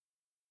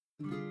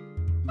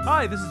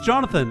Hi, this is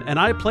Jonathan, and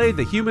I play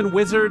the human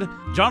wizard,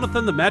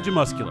 Jonathan the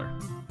Magimuscular.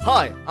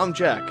 Hi, I'm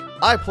Jack.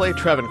 I play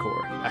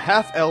Travancore, a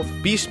half-elf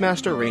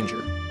Beastmaster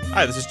Ranger.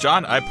 Hi, this is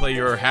John. I play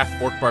your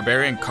half-orc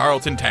barbarian,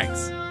 Carlton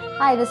Tanks.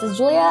 Hi, this is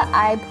Julia.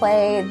 I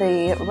play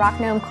the rock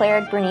gnome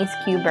cleric, Bernice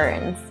Q.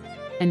 Burns.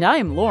 And I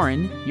am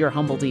Lauren, your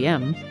humble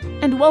DM,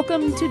 and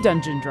welcome to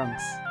Dungeon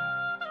Drunks.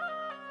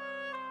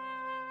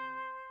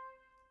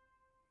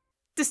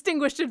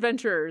 Distinguished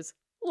adventurers,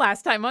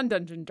 last time on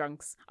Dungeon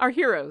Drunks, our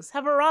heroes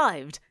have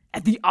arrived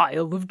at the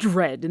Isle of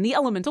Dread in the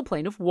elemental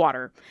plane of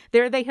water.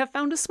 There they have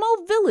found a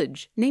small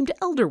village named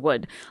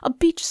Elderwood, a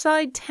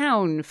beachside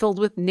town filled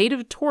with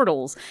native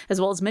turtles,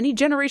 as well as many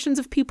generations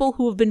of people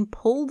who have been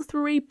pulled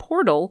through a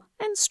portal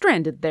and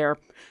stranded there.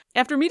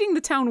 After meeting the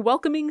town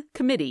welcoming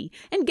committee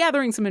and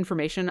gathering some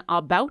information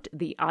about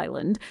the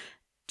island,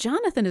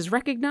 Jonathan is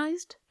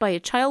recognized by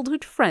a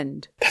childhood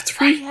friend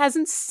who he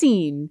hasn't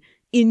seen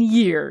in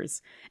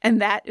years. And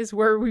that is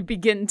where we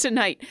begin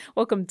tonight.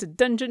 Welcome to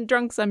Dungeon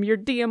Drunks. I'm your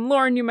DM,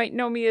 Lauren. You might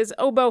know me as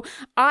Obo.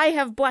 I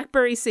have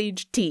Blackberry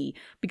Sage tea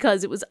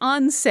because it was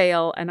on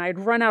sale and I'd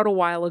run out a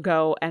while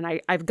ago, and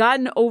I've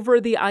gotten over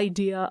the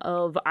idea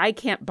of I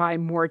can't buy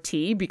more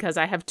tea because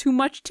I have too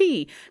much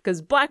tea,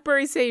 because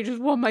Blackberry Sage is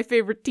one of my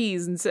favorite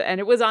teas, and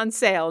it was on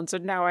sale, and so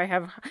now I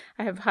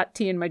have hot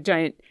tea in my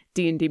giant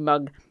D&D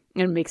mug,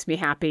 and it makes me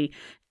happy.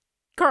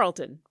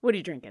 Carlton, what are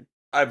you drinking?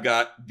 I've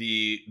got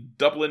the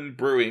Dublin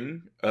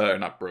Dublin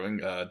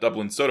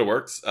Soda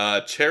Works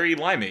Cherry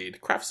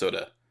Limeade Craft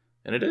Soda.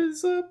 And it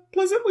is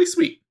pleasantly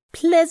sweet.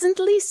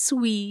 Pleasantly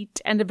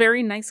sweet, and a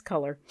very nice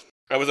color.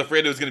 I was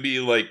afraid it was going to be,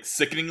 like,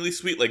 sickeningly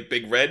sweet, like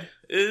Big Red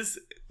is,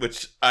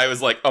 which I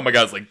was like, oh my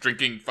god, it's like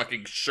drinking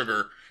fucking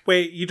sugar.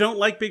 Wait, you don't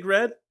like Big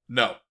Red?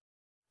 No.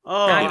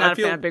 Oh, I'm not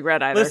a fan of Big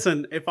Red either.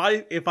 Listen, if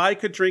I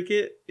could drink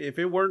it, if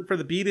it weren't for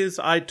the beatas,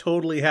 I'd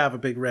totally have a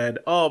Big Red.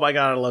 Oh my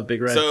god, I love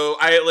Big Red. So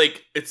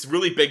it's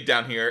really big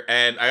down here,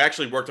 and I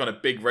actually worked on a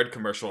Big Red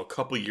commercial a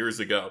couple years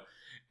ago,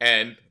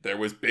 and there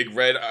was Big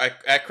Red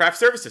at Craft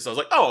Services. So I was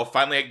like, oh,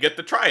 finally I get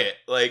to try it.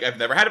 Like, I've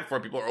never had it before.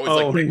 People are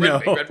always like, Big Red,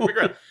 Big Red, Big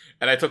Red.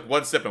 And I took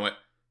one sip and went,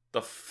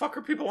 the fuck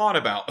are people on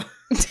about?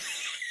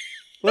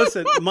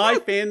 Listen, my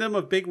fandom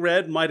of Big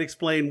Red might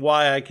explain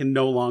why I can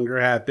no longer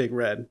have Big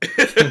Red.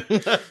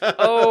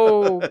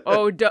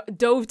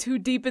 Dove too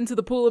deep into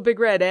the pool of Big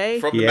Red, eh?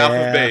 From the mouth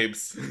of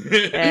babes.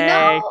 You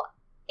know,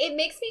 it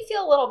makes me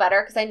feel a little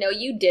better because I know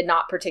you did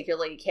not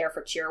particularly care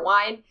for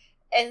Cheerwine.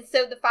 And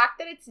so the fact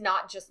that it's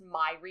not just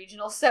my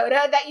regional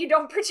soda that you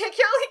don't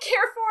particularly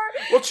care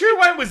for. Well,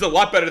 Cheerwine was a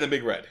lot better than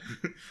Big Red.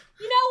 You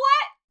know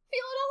what?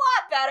 Feeling a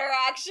lot better,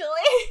 actually.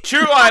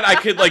 Cheerwine, I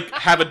could, like,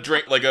 have a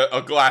drink, like,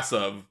 a glass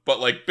of.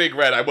 But, like, Big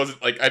Red, I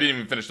wasn't, like, I didn't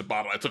even finish the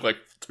bottle. I took, like,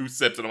 2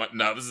 sips and I went,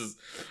 no,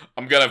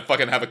 I'm gonna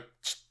fucking have a,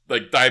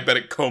 like,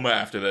 diabetic coma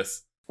after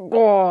this.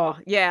 Oh,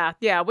 yeah.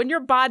 When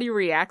your body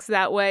reacts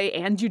that way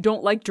and you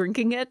don't like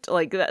drinking it,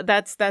 like,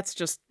 that's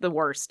just the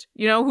worst.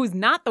 You know who's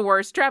not the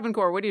worst?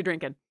 Travancore, what are you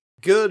drinking?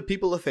 Good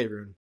people of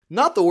Faerun.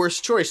 Not the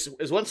worst choice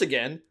is once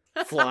again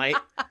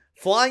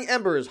Flying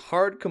Embers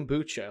Hard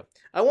Kombucha.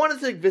 I wanted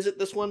to visit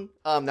this one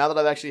now that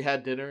I've actually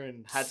had dinner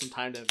and had some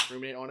time to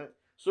ruminate on it.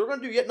 So we're going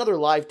to do yet another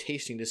live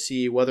tasting to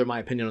see whether my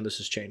opinion on this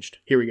has changed.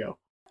 Here we go.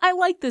 I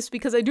like this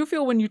because I do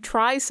feel when you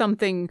try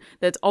something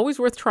that's always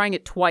worth trying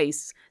it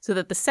twice so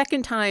that the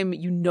second time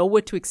you know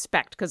what to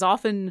expect. Because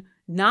often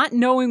not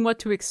knowing what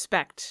to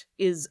expect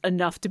is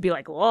enough to be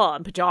like, oh,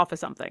 and put you off of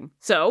something.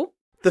 So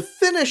the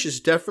finish is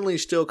definitely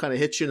still kind of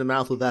hits you in the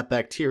mouth with that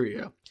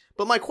bacteria.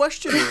 But my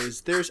question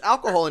is, there's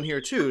alcohol in here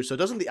too, so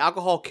doesn't the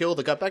alcohol kill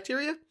the gut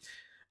bacteria?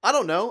 I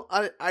don't know.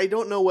 I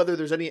don't know whether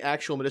there's any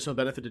actual medicinal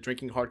benefit to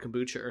drinking hard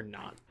kombucha or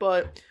not.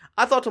 But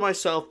I thought to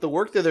myself, the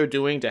work that they're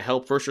doing to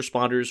help first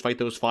responders fight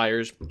those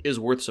fires is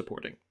worth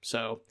supporting.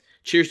 So,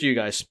 cheers to you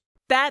guys.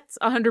 That's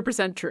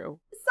 100% true.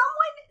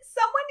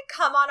 Someone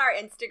come on our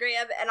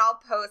Instagram and I'll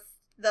post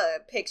the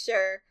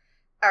picture.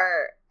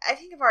 Or I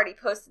think I've already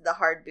posted the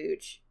hard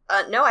booch.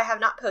 No, I have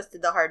not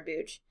posted the hard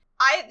booch.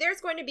 There's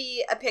going to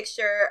be a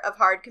picture of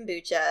hard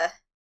kombucha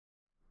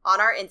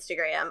on our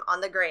Instagram,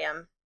 on the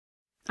gram.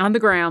 On the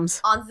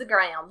grams. On the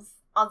grams.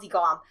 On the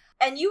gram.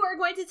 And you are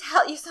going to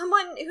tell you,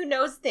 someone who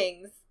knows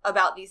things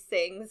about these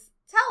things,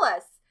 tell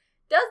us,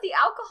 does the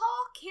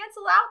alcohol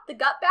cancel out the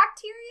gut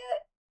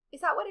bacteria? Is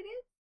that what it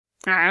is?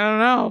 I don't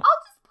know.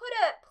 I'll just put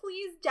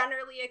please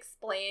generally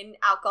explain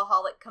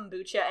alcoholic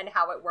kombucha and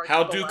how it works.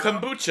 How below. do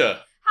kombucha?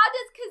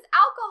 Because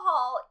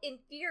alcohol, in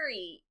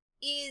theory,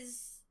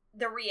 is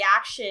the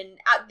reaction.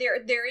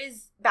 There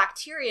is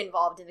bacteria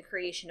involved in the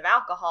creation of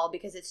alcohol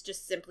because it's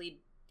just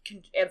simply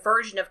a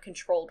version of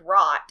controlled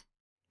rot.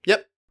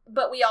 Yep.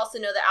 But we also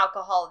know that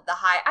alcohol is the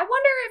high. I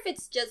wonder if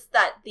it's just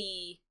that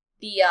the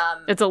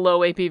it's a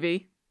low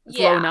APV. It's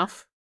low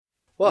enough.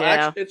 Well,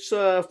 actually, it's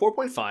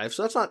 4.5,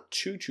 so that's not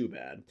too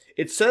bad.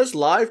 It says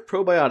live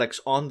probiotics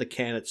on the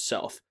can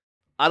itself.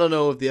 I don't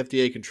know if the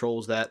FDA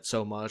controls that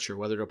so much or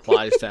whether it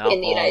applies to alcohol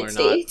in the United or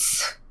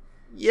States. not.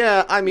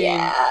 Yeah, I mean,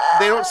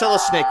 they don't sell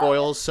us snake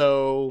oil,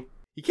 so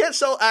You can't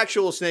sell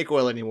actual snake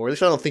oil anymore. At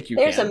least I don't think you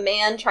There's can. a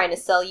man trying to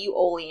sell you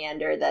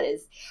oleander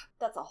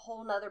that's a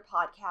whole nother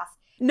podcast.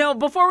 No,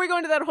 before we go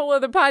into that whole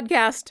other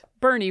podcast,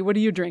 Bernie, what are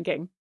you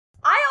drinking?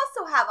 I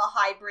also have a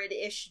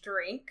hybrid-ish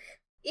drink.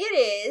 It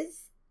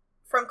is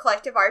from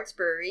Collective Arts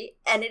Brewery,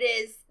 and it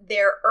is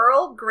their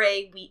Earl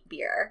Grey wheat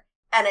beer.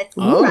 And it's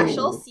a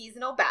special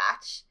seasonal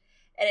batch,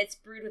 and it's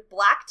brewed with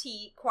black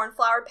tea,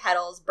 cornflower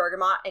petals,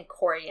 bergamot, and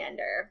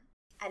coriander.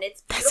 And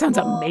it's beautiful. That sounds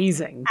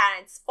amazing.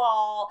 And it's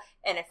fall,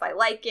 and if I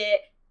like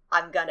it,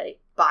 I'm gonna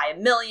buy a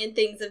million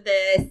things of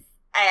this,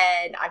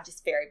 and I'm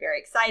just very, very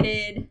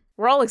excited.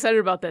 We're all excited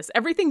about this.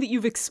 Everything that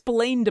you've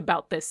explained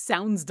about this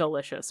sounds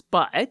delicious,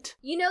 but...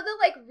 You know,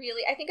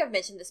 really, I think I've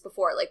mentioned this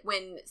before,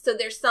 so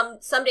there's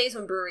some days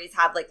when breweries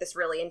have, this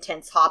really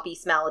intense hoppy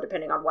smell,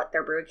 depending on what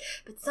they're brewing,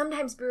 but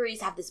sometimes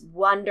breweries have this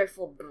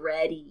wonderful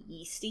bready,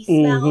 yeasty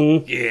smell.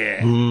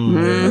 Mm-hmm.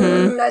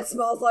 Yeah. That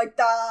smells like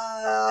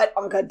that.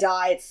 I'm gonna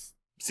die.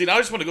 See, now I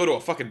just want to go to a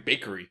fucking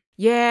bakery.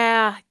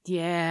 Yeah.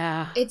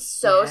 It's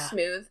so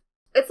smooth.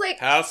 It's like...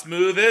 How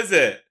smooth is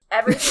it?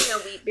 Everything a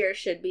wheat beer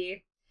should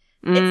be.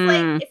 It's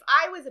like, if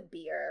I was a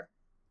beer,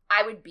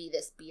 I would be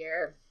this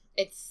beer.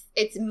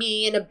 It's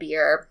me and a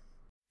beer.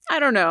 I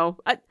don't know.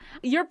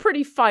 You're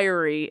pretty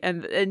fiery,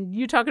 and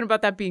you talking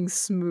about that being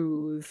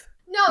smooth.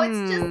 No,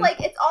 it's just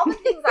it's all the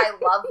things I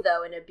love,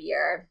 though, in a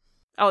beer.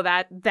 Oh,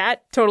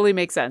 that totally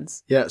makes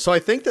sense. Yeah, so I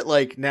think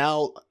that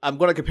now I'm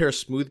going to compare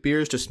smooth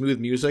beers to smooth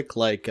music,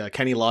 like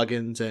Kenny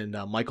Loggins and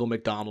Michael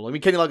McDonald. I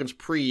mean, Kenny Loggins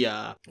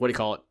what do you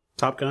call it?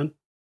 Top Gun?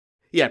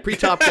 Yeah,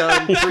 pre-Top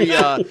Gun,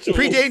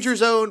 pre-Danger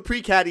Zone,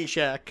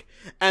 pre-Caddyshack.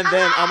 And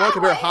then I'm going to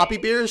compare hoppy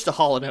beers to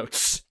Hall &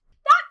 Oates.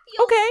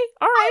 Okay,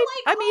 all right.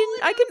 I mean,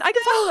 I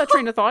can follow that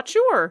train of thought,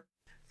 sure.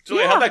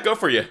 Julia, how'd that go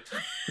for you?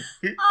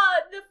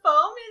 The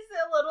foam is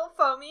a little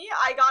foamy.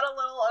 I got a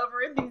little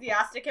over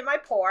enthusiastic in my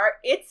pour.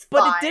 It's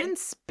fine. But it didn't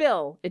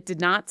spill. It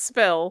did not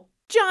spill.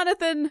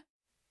 Jonathan,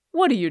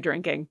 what are you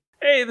drinking?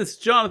 Hey, this is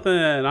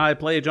Jonathan. I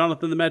play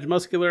Jonathan the Mad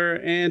Muscular,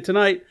 and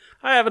tonight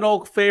I have an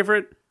old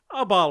favorite,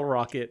 a Bottle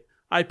Rocket.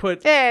 I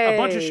put a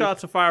bunch of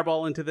shots of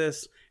Fireball into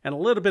this and a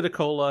little bit of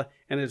cola,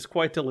 and it's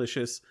quite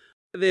delicious.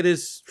 It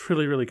is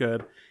really, really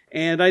good.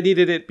 And I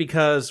needed it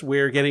because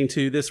we're getting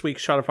to this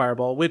week's shot of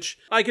Fireball, which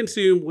I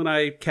consume when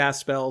I cast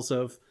spells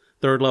of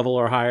 3rd level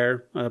or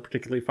higher,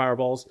 particularly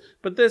Fireballs.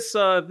 But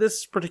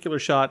this particular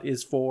shot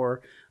is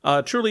for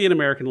truly an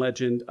American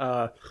legend,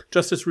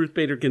 Justice Ruth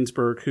Bader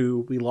Ginsburg,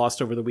 who we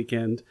lost over the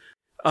weekend.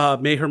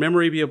 May her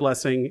memory be a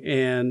blessing,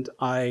 and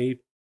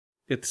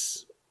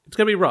it's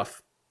going to be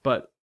rough,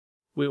 but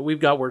we've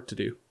got work to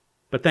do.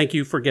 But thank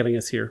you for getting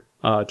us here,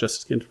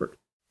 Justice Ginsburg.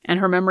 And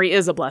her memory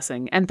is a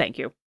blessing, and thank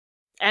you.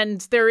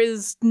 And there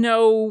is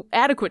no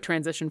adequate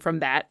transition from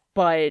that,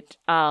 but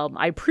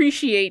I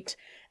appreciate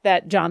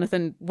that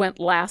Jonathan went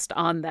last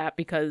on that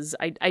because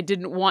I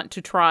didn't want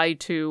to try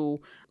to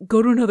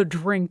go to another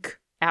drink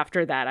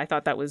after that. I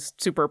thought that was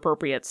super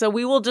appropriate. So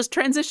we will just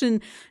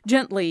transition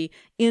gently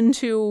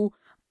into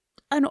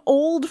an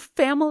old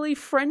family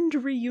friend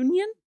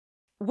reunion.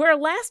 Where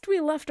last we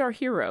left our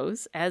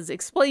heroes, as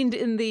explained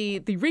in the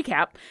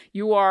recap,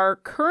 you are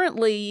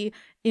currently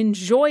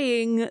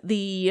enjoying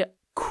the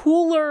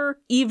cooler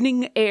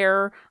evening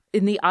air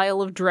in the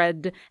Isle of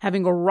Dread,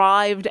 having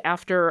arrived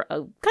after a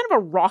kind of a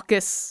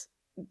raucous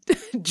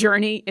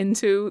journey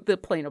into the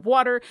plane of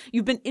water.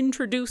 You've been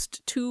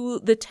introduced to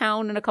the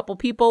town and a couple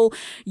people.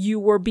 You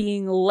were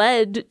being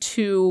led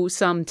to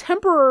some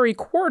temporary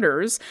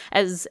quarters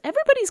as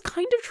everybody's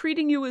kind of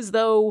treating you as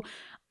though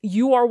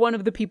you are one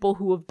of the people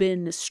who have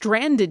been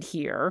stranded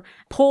here,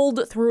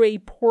 pulled through a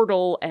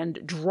portal and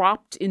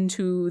dropped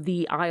into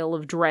the Isle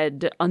of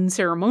Dread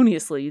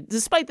unceremoniously,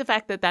 despite the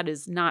fact that that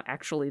is not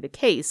actually the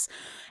case.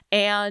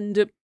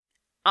 And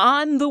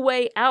on the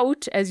way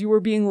out, as you were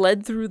being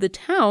led through the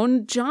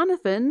town,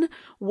 Jonathan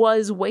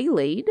was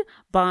waylaid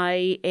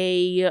by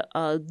a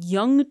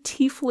young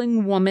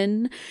tiefling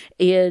woman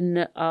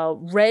in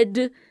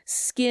red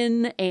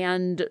skin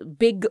and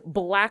big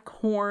black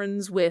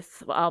horns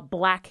with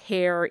black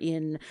hair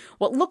in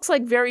what looks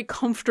like very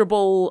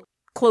comfortable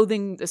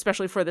clothing,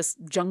 especially for this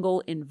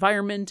jungle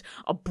environment,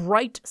 a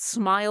bright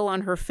smile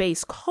on her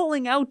face,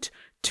 calling out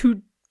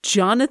to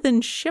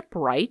Jonathan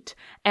Shipwright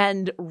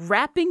and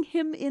wrapping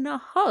him in a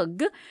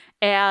hug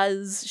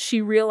as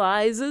she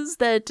realizes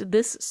that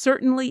this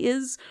certainly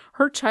is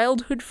her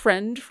childhood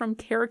friend from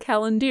Kaer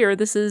Calendir.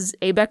 This is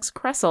Abex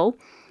Cressel.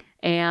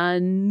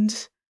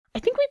 And I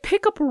think we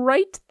pick up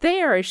right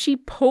there as she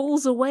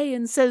pulls away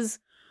and says,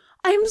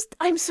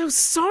 I'm so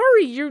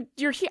sorry you're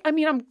here. I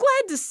mean, I'm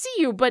glad to see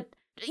you, but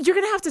you're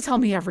going to have to tell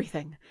me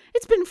everything.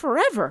 It's been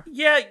forever.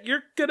 Yeah,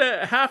 you're going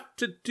to have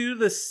to do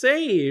the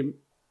same.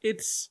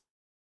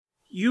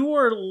 You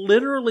are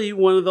literally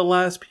one of the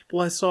last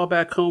people I saw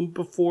back home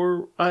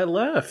before I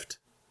left.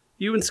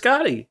 You and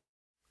Scotty.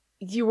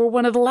 You were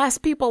one of the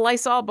last people I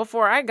saw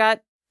before I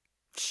got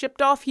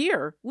shipped off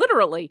here.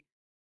 Literally.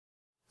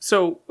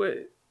 So,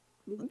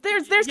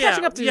 there's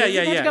catching up to do.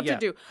 Catching up to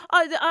do.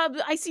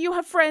 I see you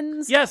have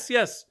friends. Yes.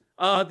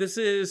 This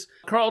is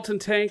Carlton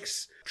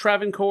Tanks,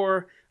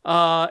 Travancore,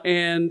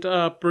 and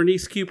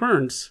Bernice Q.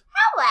 Burns.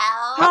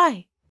 Hello.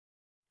 Hi.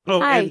 Oh,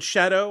 Hi. and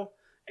Shadow,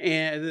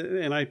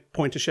 and I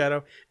point to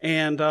Shadow,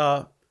 and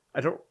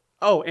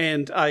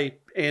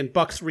and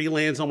Bucks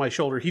re-lands on my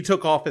shoulder. He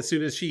took off as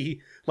soon as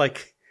she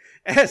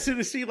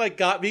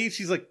got me.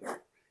 She's like,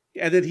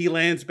 and then he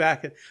lands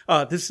back.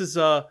 This is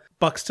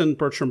Buxton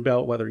Bertram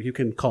Bellwether. You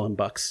can call him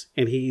Bucks,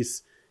 and he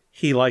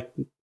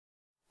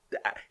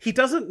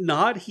doesn't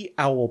nod. He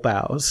owl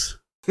bows.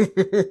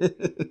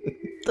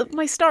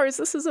 My stars,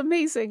 this is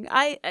amazing.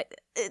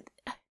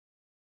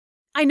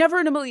 I never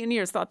in a million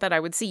years thought that I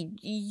would see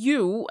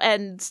you,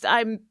 and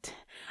I'm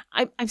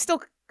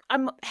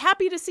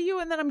happy to see you,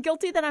 and then I'm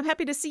guilty that I'm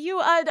happy to see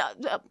you.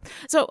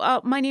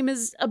 So my name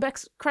is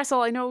Bex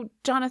Cressel. I know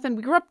Jonathan.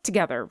 We grew up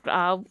together.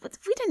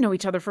 We didn't know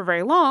each other for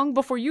very long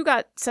before you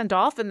got sent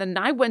off, and then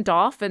I went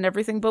off and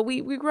everything. But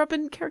we grew up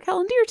in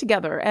Caer-Callandir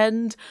together,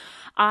 and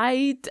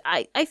I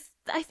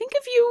think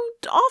of you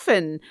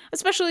often,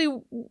 especially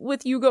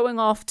with you going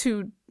off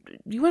to.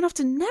 You went off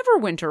to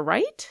Neverwinter,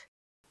 right?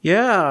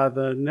 Yeah,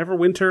 the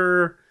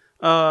Neverwinter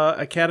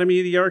Academy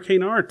of the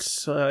Arcane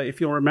Arts.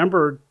 If you'll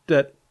remember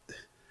that,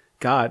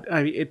 God,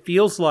 I mean, it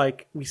feels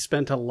like we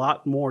spent a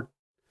lot more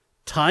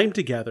time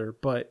together,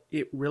 but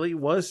it really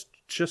was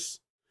just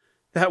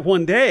that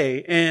one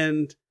day.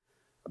 And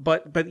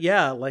but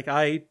yeah, like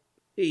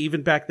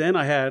even back then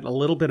I had a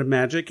little bit of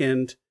magic,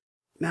 and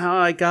now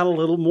I got a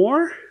little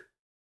more.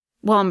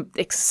 Well, I'm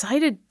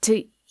excited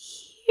to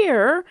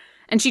hear.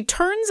 And she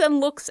turns and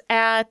looks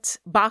at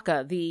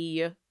Baka,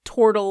 the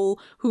turtle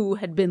who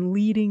had been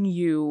leading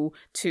you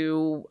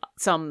to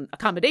some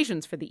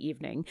accommodations for the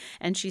evening.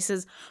 And she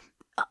says,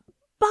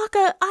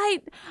 Baka,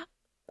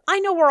 I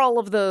know where all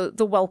of the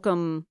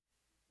welcome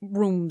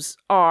rooms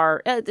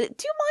are. Do you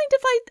mind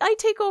if I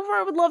take over?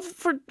 I would love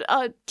for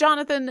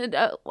Jonathan and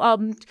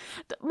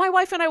my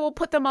wife and I will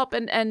put them up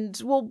and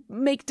we'll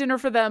make dinner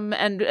for them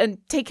and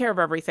take care of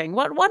everything.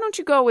 Why don't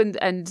you go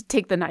and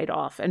take the night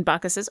off? And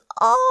Baka says,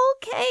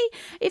 okay,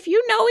 if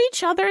you know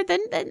each other,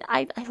 then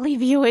I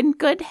leave you in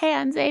good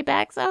hands,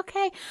 Abex.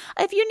 Okay,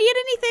 if you need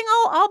anything,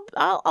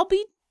 I'll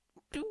be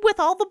with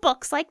all the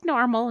books like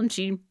normal. And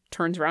she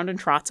turns around and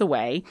trots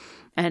away.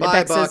 And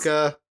Bye, Abex Baka.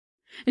 says,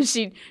 and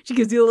she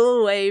gives you a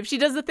little wave. She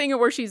does the thing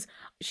where she's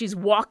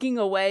walking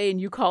away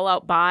and you call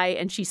out bye,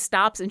 and she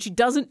stops and she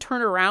doesn't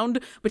turn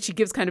around, but she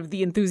gives kind of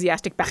the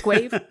enthusiastic back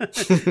wave.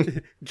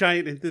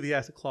 Giant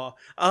enthusiastic claw.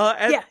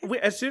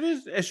 As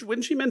soon as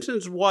when she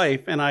mentions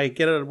wife and I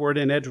get a word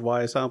in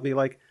edgewise, I'll be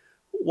like,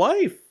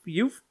 wife,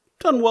 you've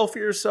done well for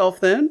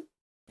yourself then.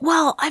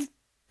 Well, I've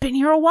been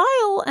here a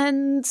while,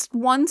 and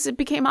once it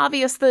became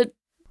obvious that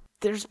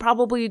there's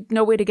probably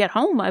no way to get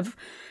home, I've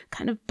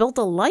kind of built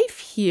a life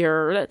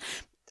here.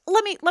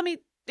 Let me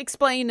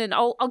explain, and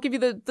I'll give you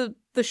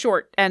the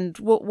short, and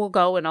we'll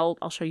go and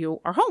I'll show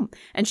you our home.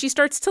 And she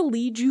starts to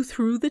lead you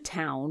through the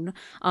town,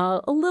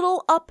 a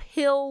little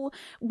uphill.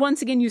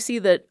 Once again, you see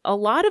that a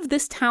lot of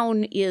this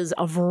town is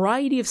a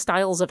variety of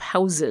styles of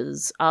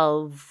houses,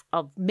 of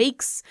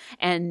makes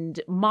and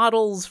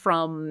models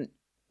from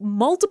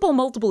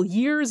multiple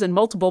years and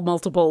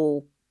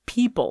multiple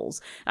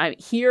peoples.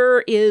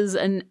 Here is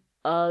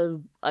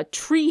a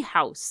tree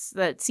house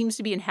that seems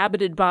to be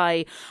inhabited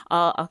by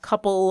a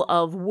couple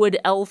of wood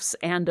elves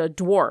and a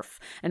dwarf.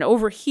 And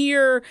over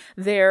here,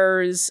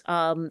 there's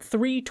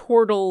 3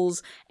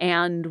 turtles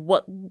and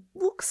what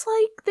looks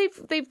like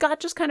they've got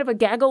just kind of a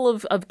gaggle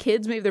of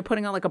kids. Maybe they're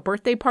putting on like a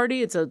birthday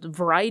party. It's a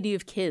variety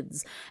of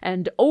kids.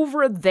 And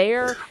over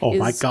there, oh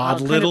my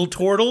God, little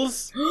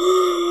turtles!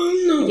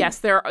 Yes,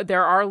 there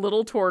are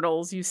little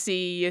turtles. You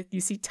see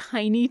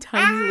tiny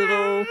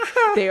little.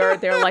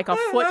 They're like a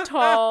foot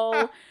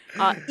tall.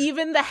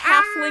 Even the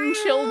halfling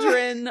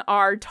children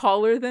are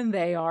taller than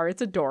they are.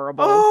 It's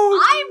adorable. I'm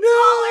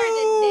taller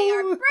than they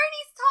are.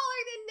 Bernie's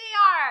taller than they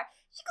are.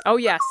 She goes, oh,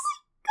 yes.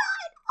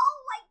 Oh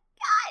my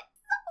God.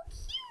 So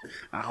cute.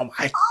 Oh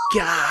my Oh,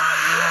 God.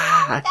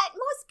 I know that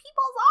most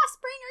people's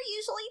offspring are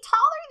usually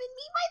taller than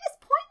me by this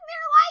point in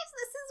their lives.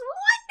 This is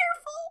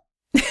wonderful.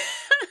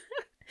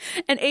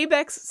 And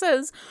Abex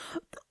says,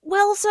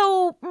 well,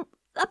 so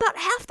about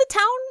half the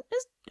town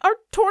are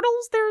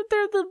turtles.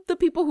 They're the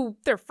people who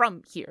they're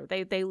from here.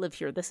 They live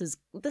here. This is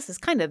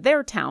kind of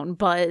their town,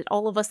 but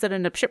all of us that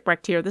end up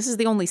shipwrecked here, this is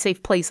the only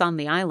safe place on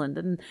the island.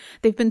 And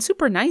they've been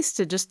super nice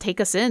to just take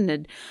us in.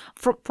 And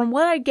from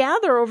what I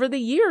gather over the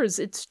years,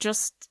 it's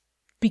just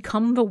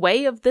become the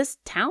way of this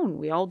town.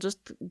 We all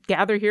just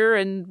gather here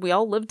and we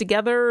all live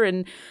together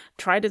and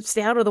try to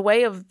stay out of the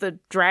way of the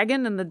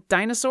dragon and the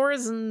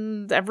dinosaurs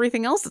and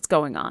everything else that's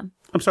going on.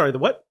 I'm sorry, the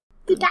what?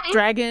 The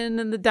dragon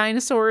and the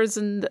dinosaurs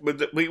and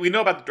we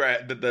know about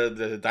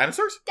the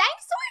dinosaurs?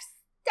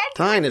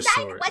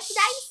 Dinosaurs. What's a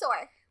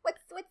dinosaur? What's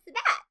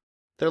that?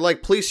 They're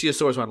like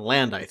plesiosaurs on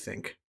land, I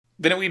think.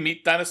 Didn't we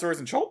meet dinosaurs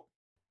in Chult?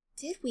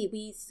 Did we?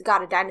 We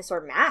got a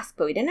dinosaur mask,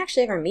 but we didn't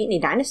actually ever meet any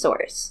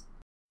dinosaurs.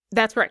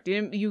 That's correct.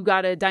 You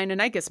got a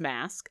Deinonychus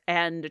mask,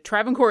 and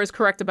Travancore is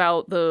correct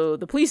about the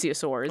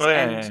plesiosaurs. Oh,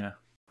 yeah.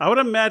 I would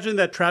imagine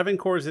that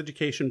Travancore's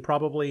education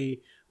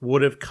probably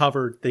would have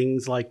covered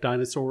things like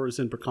dinosaurs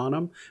in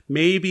Braconnum,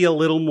 maybe a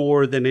little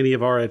more than any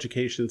of our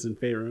educations in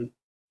Faerun.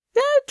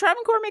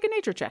 Travancore, make a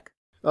nature check.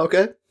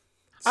 Okay.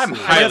 I'm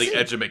highly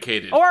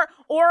educated.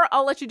 Or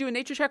I'll let you do a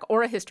nature check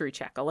or a history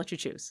check. I'll let you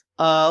choose.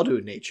 I'll do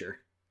a nature.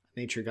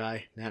 Nature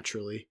guy,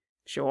 naturally.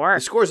 Sure.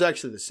 The score is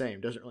actually the same.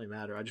 Doesn't really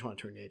matter. I just want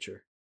to turn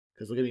nature.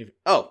 Because look at me.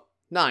 Oh,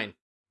 9.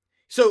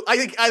 So I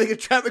think of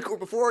Travancore,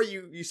 before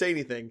you say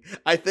anything,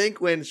 I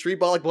think when Sri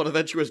Balak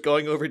Bonaventure was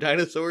going over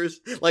dinosaurs,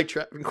 like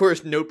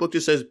Travancore's notebook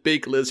just says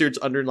big lizards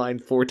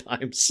underlined 4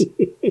 times.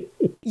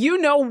 You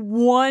know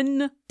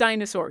one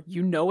dinosaur.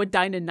 You know a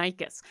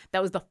Deinonychus.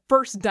 That was the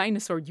first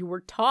dinosaur you were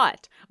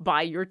taught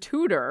by your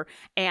tutor.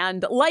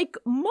 And like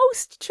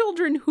most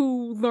children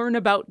who learn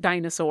about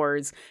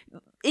dinosaurs,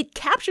 it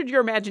captured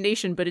your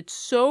imagination, but it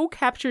so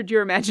captured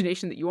your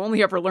imagination that you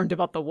only ever learned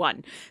about the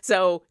one.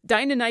 So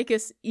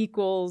Deinonychus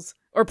equals,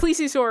 or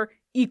Plesiosaur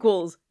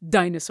equals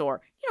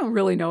dinosaur. You don't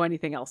really know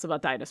anything else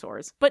about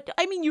dinosaurs, but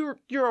I mean,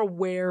 you're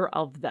aware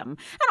of them.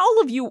 And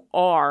all of you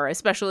are,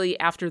 especially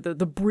after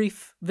the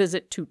brief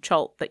visit to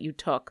Chult that you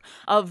took,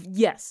 of,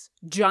 yes,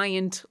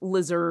 giant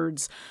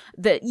lizards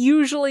that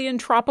usually in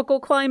tropical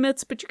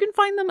climates, but you can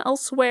find them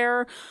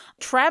elsewhere.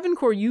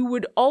 Travancore, you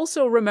would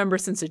also remember,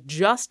 since it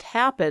just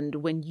happened,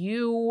 when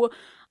you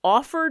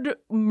offered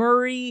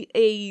Murray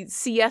a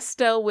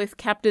siesta with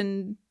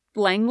Captain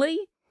Langley.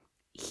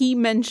 He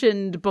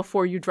mentioned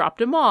before you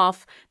dropped him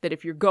off that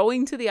if you're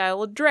going to the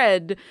Isle of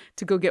Dread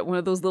to go get one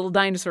of those little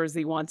dinosaurs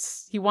he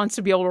wants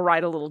to be able to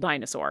ride a little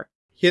dinosaur.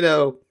 You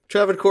know,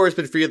 Travancore has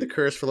been free of the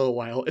curse for a little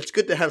while. It's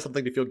good to have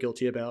something to feel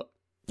guilty about.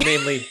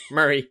 Namely,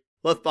 Murray,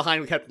 left behind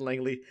with Captain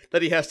Langley,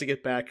 that he has to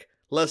get back,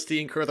 lest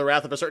he incur the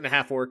wrath of a certain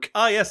half-orc.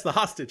 Ah, yes, the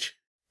hostage.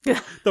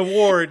 The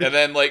ward. And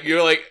then,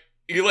 you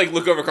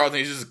look over Carlton,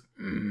 he's just...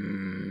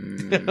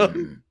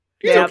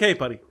 It's okay,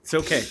 buddy. It's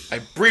okay.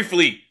 I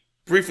briefly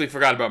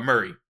forgot about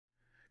Murray,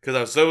 because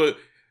I was so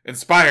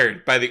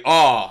inspired by the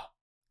awe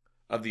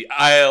of the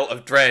Isle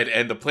of Dread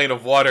and the Plane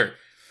of Water.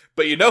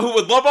 But you know who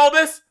would love all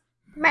this?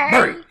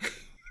 Murray!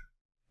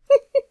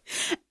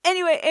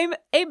 Anyway,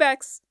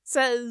 Abex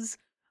says,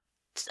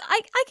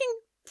 I can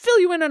fill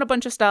you in on a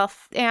bunch of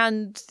stuff,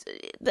 and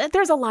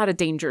there's a lot of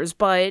dangers,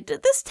 but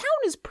this town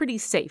is pretty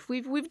safe.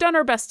 We've done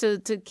our best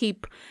to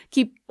keep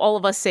all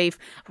of us safe.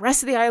 The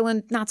rest of the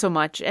island, not so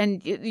much.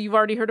 And you've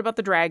already heard about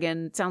the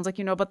dragon. It sounds like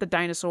you know about the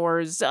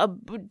dinosaurs.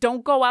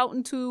 Don't go out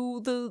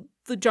into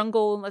the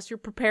jungle unless you're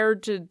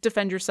prepared to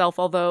defend yourself,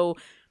 although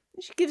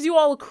she gives you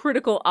all a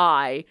critical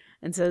eye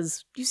and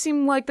says, you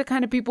seem like the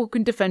kind of people who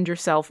can defend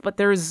yourself, but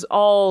there's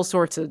all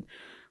sorts of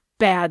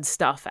bad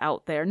stuff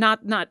out there,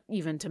 not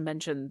even to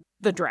mention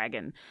the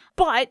dragon.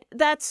 But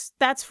that's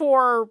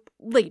for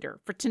later.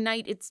 For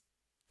tonight, it's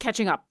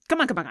catching up. Come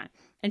on.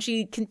 And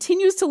she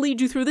continues to lead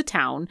you through the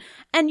town,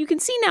 and you can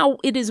see now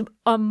it is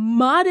a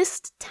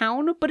modest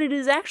town, but it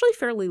is actually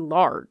fairly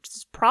large.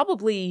 It's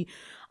probably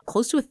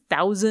close to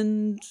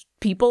 1,000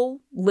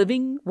 people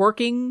living,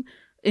 working,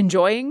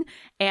 enjoying.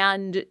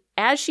 And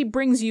as she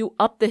brings you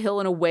up the hill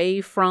and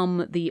away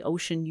from the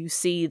ocean, you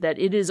see that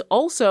it is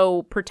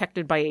also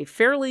protected by a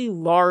fairly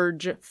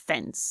large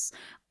fence.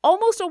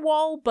 Almost a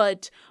wall,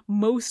 but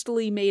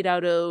mostly made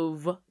out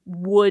of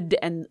wood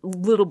and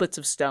little bits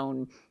of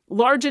stone.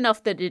 Large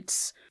enough that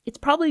it's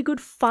probably a good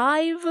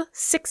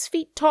 5-6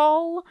 feet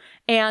tall,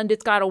 and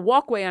it's got a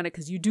walkway on it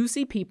because you do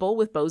see people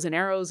with bows and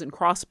arrows and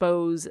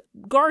crossbows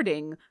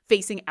guarding,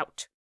 facing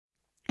out.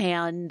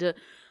 And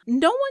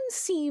no one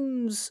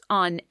seems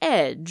on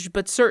edge,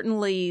 but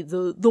certainly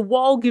the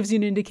wall gives you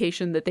an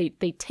indication that they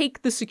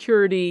take the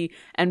security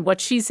and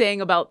what she's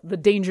saying about the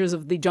dangers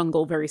of the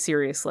jungle very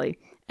seriously.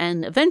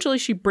 And eventually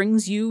she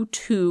brings you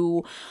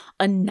to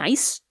a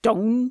nice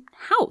stone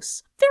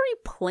house. Very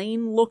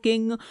plain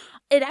looking.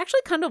 It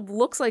actually kind of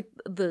looks like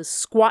the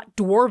squat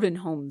dwarven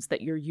homes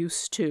that you're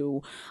used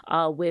to,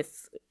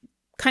 with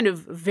kind of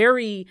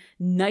very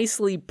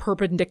nicely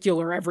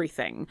perpendicular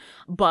everything.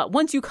 But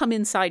once you come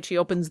inside, she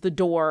opens the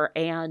door,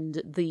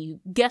 and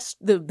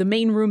the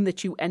main room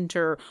that you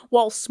enter,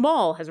 while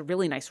small, has a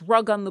really nice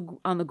rug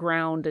on the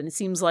ground, and it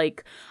seems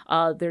like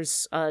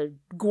there's a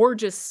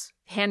gorgeous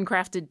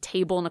handcrafted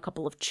table and a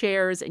couple of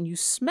chairs, and you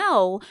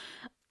smell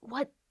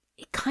what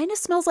it kind of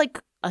smells like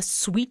a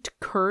sweet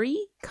curry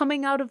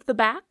coming out of the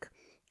back.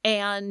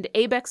 And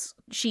Abex,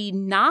 she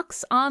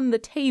knocks on the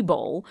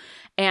table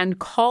and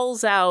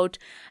calls out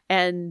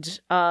and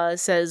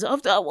says,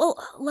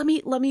 well, let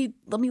me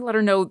let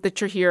her know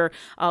that you're here.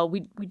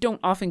 We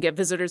don't often get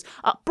visitors.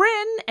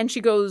 Bryn! And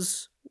she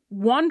goes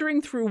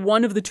wandering through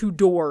one of the 2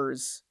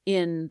 doors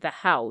in the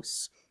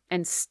house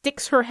and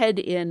sticks her head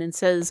in and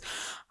says,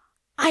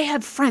 I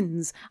have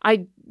friends.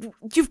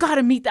 You've got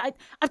to meet that.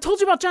 I've told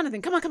you about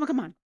Jonathan. Come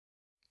on.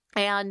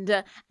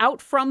 And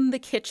out from the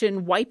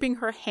kitchen, wiping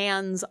her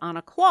hands on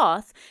a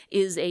cloth,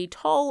 is a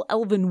tall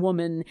elven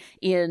woman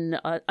in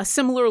a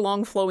similar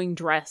long flowing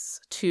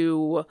dress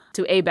to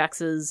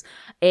Abex's,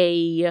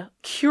 a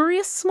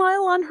curious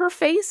smile on her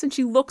face, and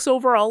she looks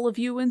over all of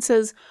you and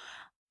says,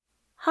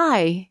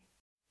 Hi,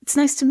 it's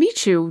nice to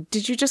meet you.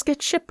 Did you just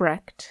get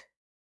shipwrecked?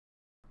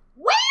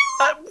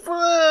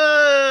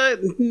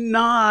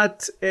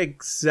 Not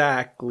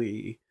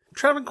exactly.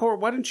 Travancore,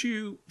 why don't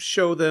you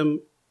show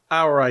them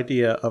our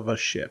idea of a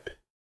ship?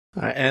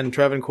 And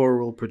Travancore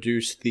will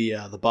produce the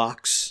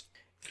box.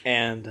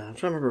 And I'm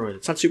trying to remember what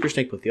it's not Super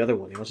Snake, but the other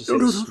one. He wants to say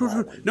the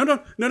small one.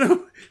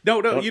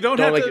 No. You don't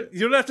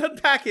have to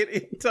unpack it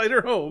inside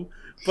her home.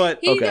 But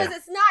he goes,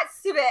 it's not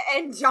stupid,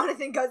 and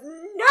Jonathan goes,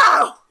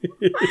 no.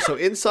 So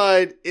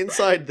inside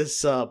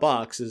this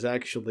box is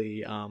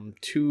actually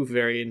 2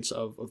 variants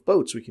of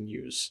boats we can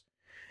use,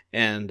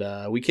 and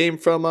we came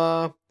from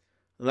I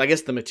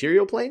guess the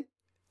material plane.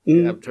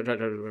 Yeah, I'm trying to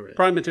remember that.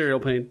 Prime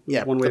material plane.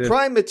 Yeah, the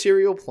prime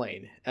material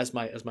plane, as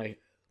my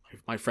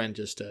friend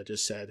just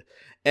said,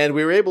 and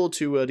we were able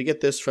to get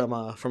this from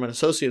an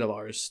associate of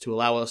ours to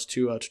allow us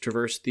to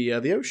traverse the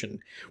ocean.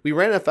 We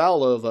ran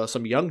afoul of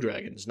some young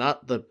dragons,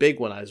 not the big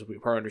one as we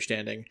were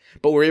understanding,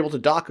 but we were able to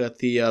dock at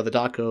the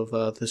dock of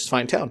this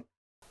fine town.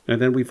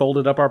 And then we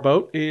folded up our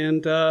boat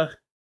and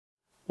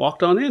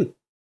walked on in.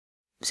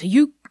 So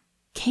you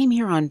came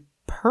here on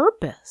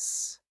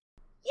purpose?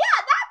 Yeah,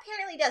 that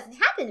apparently doesn't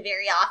happen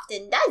very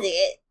often, does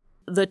it?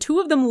 The 2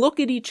 of them look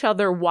at each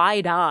other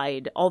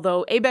wide-eyed,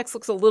 although Abex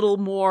looks a little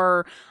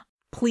more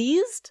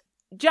pleased.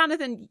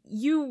 Jonathan,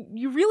 you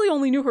really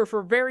only knew her for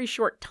a very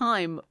short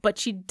time, but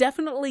she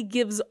definitely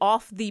gives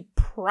off the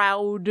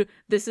proud,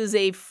 this is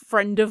a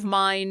friend of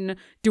mine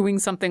doing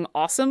something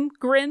awesome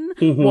grin,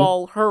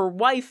 while her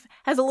wife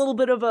has a little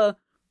bit of a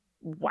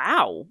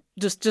wow,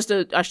 just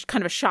a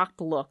kind of a shocked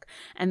look.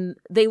 And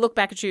they look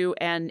back at you,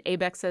 and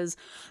Abex says,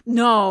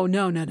 no.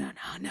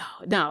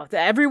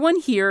 Everyone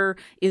here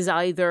is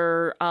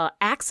either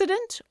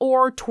accident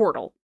or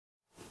turtle.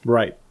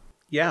 Right.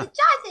 Yeah.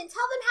 Jonathan,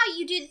 tell them how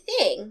you do the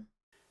thing.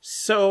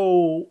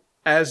 So,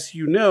 as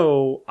you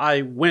know,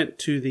 I went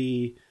to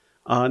the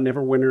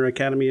Neverwinter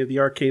Academy of the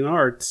Arcane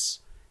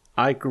Arts.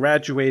 I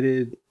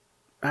graduated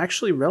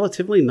actually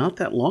relatively not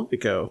that long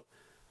ago.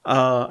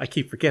 I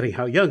keep forgetting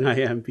how young I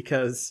am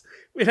because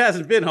it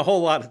hasn't been a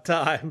whole lot of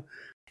time.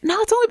 No,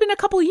 it's only been a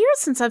couple years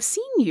since I've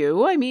seen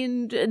you. I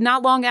mean,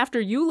 not long after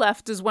you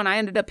left is when I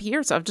ended up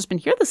here, so I've just been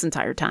here this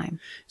entire time.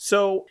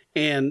 So,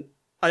 and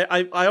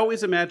I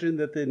always imagined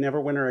that the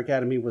Neverwinter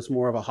Academy was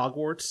more of a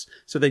Hogwarts.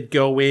 So they'd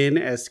go in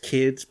as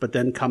kids, but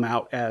then come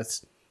out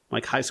as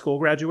like high school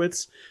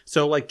graduates.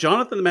 So like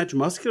Jonathan the Magic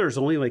Muscular is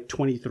only like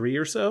 23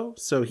 or so.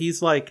 So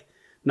he's like,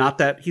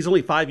 he's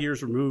only 5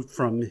 years removed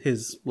from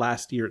his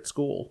last year at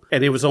school.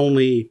 And it was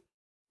only,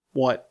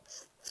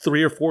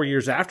 3 or 4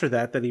 years after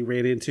that he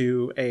ran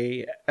into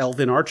a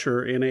elven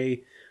archer in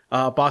a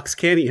box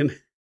canyon.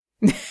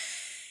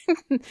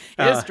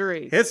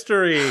 History.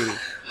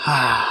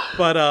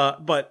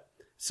 But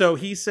so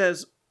he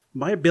says,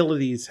 my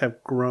abilities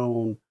have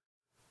grown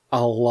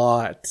a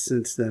lot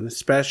since then,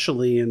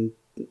 especially in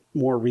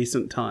more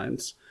recent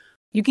times.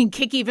 You can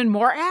kick even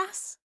more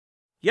ass?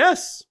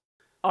 Yes.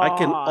 I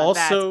can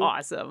that's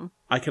awesome.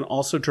 I can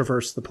also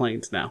traverse the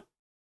plains now.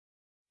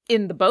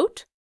 In the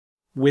boat?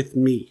 With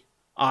me.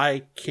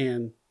 I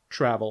can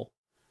travel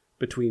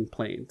between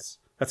planes.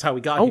 That's how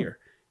we got here.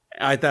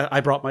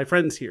 I brought my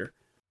friends here.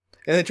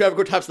 And then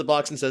Travancore taps the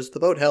box and says, the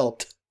boat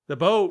helped. The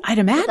boat. I'd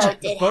imagine.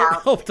 The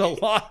boat helped a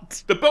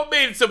lot. The boat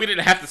made it so we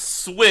didn't have to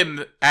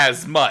swim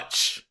as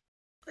much.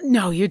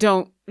 No, you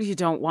don't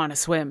want to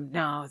swim.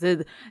 No,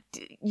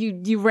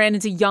 you ran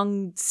into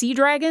young sea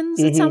dragons.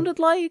 It sounded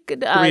like 3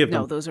 of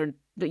them. No, those are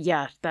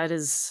that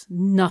is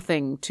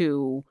nothing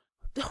to.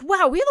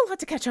 Wow, we have a lot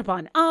to catch up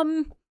on.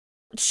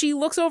 She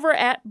looks over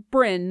at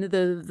Bryn,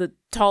 the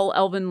tall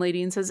elven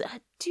lady, and says,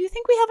 "Do you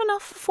think we have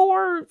enough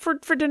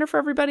for dinner for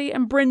everybody?"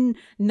 And Bryn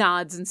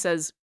nods and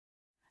says,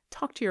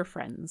 "Talk to your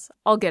friends.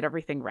 I'll get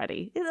everything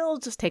ready. It'll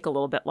just take a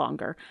little bit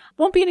longer.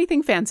 Won't be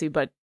anything fancy,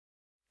 but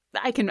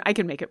I can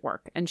make it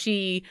work." And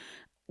she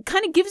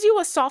kind of gives you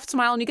a soft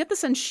smile, and you get the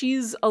sense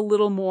she's a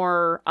little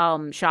more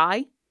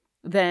shy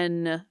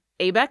than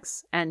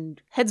Abex,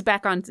 and heads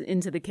back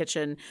into the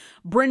kitchen.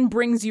 Bryn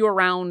brings you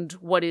around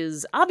what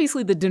is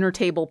obviously the dinner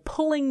table,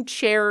 pulling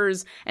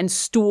chairs and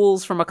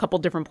stools from a couple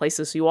different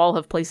places, so you all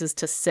have places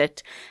to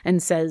sit,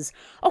 and says,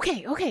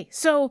 okay,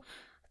 so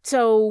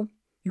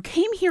you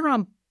came here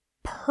on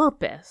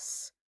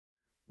purpose.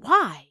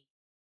 Why?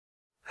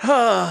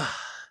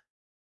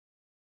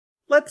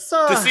 Let's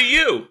to see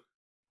you.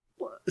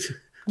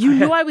 You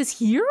knew I was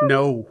here?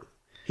 No.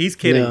 He's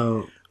kidding.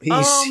 No.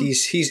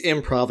 He's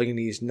improvising and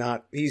he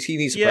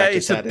needs to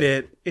practice at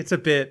it. It's a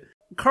bit.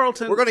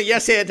 Carlton, we're gonna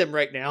yes and him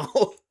right now.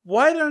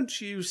 Why don't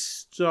you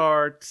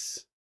start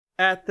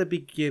at the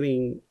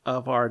beginning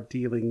of our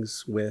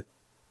dealings with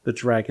the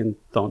dragon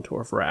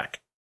Thontor Vrak?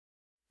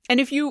 And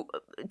if you,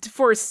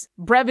 for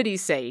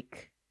brevity's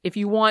sake, if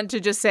you want to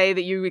just say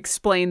that you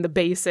explain the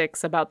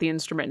basics about the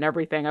instrument and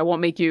everything, I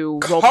won't make you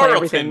roleplay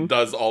everything. Carlton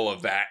does all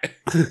of that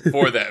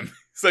for them.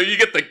 So you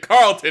get the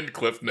Carlton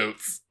Cliff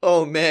Notes.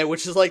 Oh man,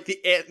 which is like the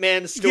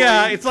Ant-Man story.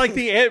 Yeah, it's like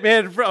the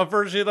Ant-Man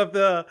version of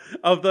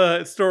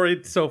the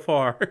story so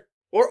far.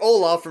 Or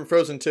Olaf from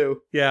Frozen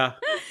 2. Yeah.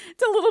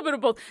 It's a little bit of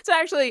both. So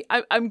actually,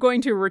 I'm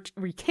going to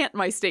recant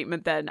my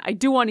statement then. I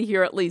do want to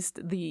hear at least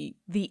the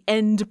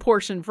end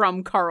portion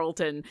from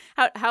Carlton.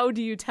 How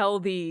do you tell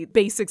the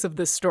basics of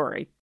this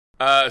story?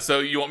 So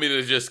you want me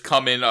to just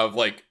come in of,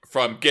 like,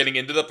 from getting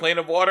into the plane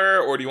of water,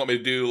 or do you want me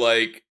to do,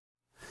 like,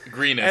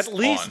 greenest At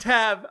least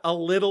have a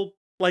little,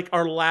 like,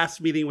 our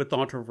last meeting with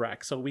Thontor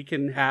Vrack, so we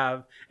can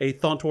have a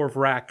Thontor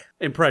Vrack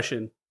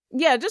impression.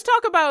 Yeah, just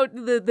talk about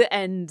the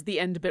end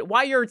bit,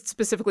 why you're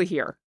specifically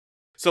here.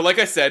 So like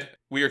I said,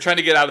 we were trying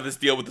to get out of this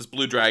deal with this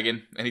blue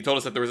dragon, and he told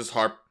us that there was this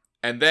harp,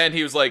 and then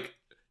he was like,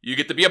 you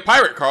get to be a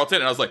pirate, Carlton,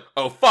 and I was like,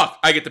 oh fuck,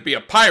 I get to be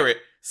a pirate,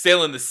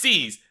 sailing the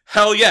seas,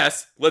 hell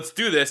yes, let's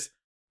do this,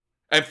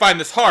 and find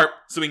this harp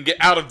so we can get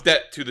out of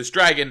debt to this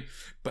dragon,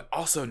 but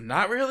also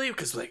not really,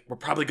 because like we're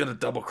probably gonna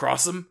double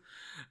cross him,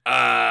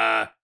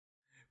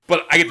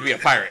 but I get to be a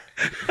pirate.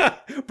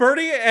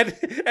 Bernie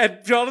and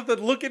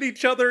Jonathan look at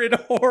each other in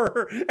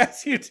horror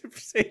as you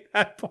say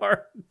that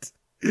part.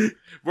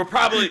 We're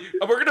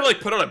gonna like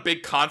put on a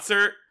big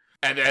concert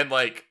and then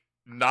like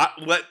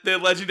not let the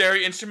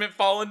legendary instrument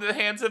fall into the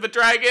hands of a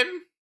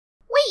dragon.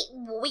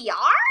 Wait, we are?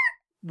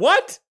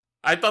 What?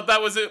 I thought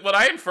that was it. What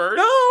I inferred.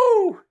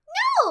 No!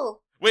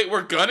 No! Wait,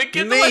 we're gonna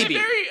give the Maybe.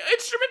 legendary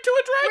instrument to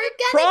a dragon?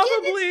 We're gonna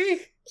give it.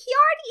 Probably. He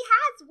already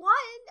has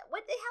one.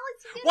 What the hell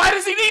is he doing? Why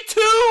does he need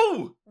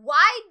two?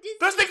 Why does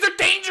Those things are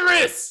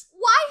dangerous.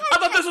 Why I has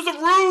thought this was a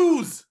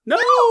ruse. No!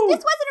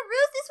 This wasn't a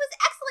ruse. This was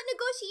excellent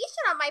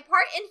negotiation on my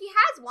part, and he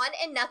has one,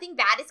 and nothing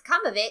bad has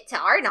come of it, to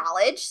our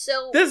knowledge.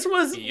 So This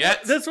was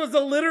Yet. this was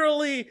a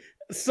literally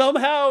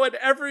somehow an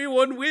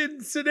everyone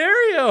wins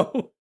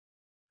scenario.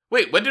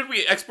 Wait, when did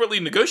we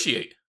expertly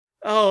negotiate?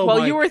 Oh, Well,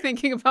 my. you were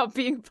thinking about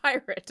being a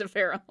pirate,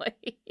 apparently.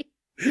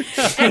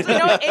 And you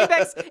know,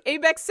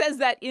 Abex says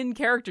that in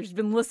character. She's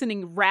been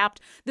listening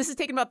rapt. This has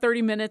taken about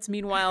 30 minutes.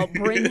 Meanwhile,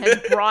 Bryn has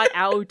brought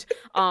out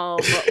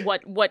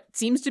what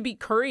seems to be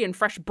curry and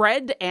fresh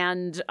bread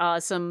and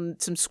some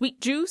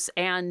sweet juice,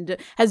 and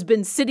has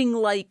been sitting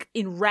like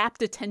in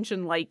rapt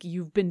attention, like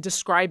you've been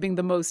describing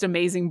the most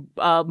amazing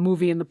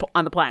movie on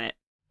the planet.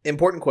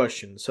 Important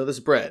question. So this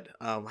bread,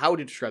 how would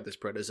you describe this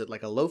bread? Is it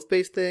like a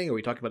loaf-based thing? Are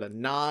we talking about a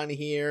naan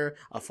here?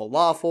 A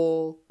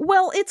falafel?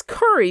 Well, it's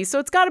curry, so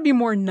it's got to be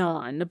more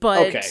naan,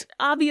 but Okay.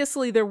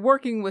 obviously they're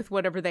working with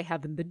whatever they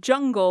have in the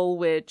jungle,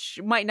 which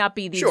might not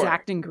be the Sure.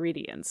 exact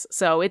ingredients.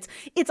 So it's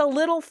a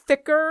little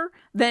thicker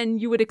than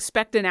you would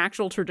expect an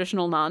actual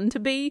traditional naan to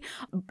be,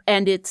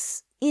 and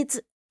it's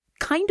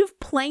kind of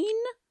plain,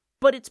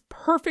 but it's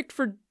perfect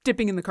for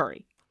dipping in the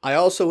curry. I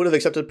also would have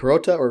accepted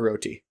parota or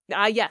roti.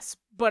 Yes,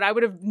 but I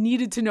would have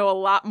needed to know a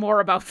lot more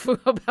about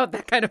food, about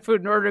that kind of food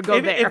in order to go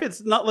there. If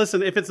it's not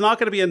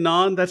going to be a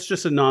non, that's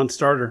just a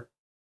non-starter.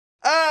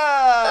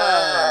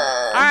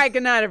 Ah! All right,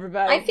 good night,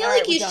 everybody. I feel All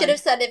like right, we're you done. should have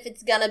said if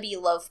it's gonna be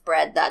loaf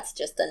bread, that's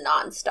just a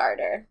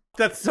non-starter.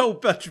 That's so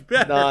much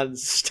better.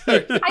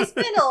 Non-starter. I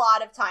spend a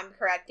lot of time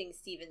correcting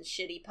Steven's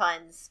shitty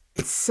puns.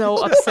 So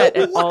upset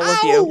at all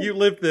of you. You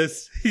lived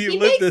this. You He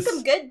lived makes this.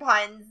 some good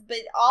puns, but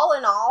all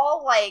in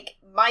all, like,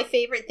 my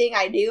favorite thing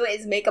I do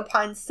is make a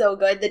pun so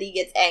good that he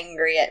gets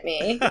angry at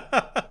me.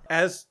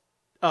 As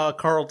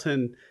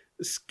Carlton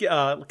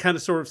kind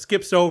of sort of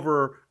skips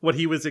over what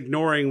he was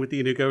ignoring with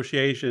the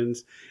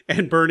negotiations,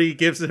 and Bernie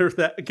gives her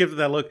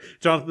that look.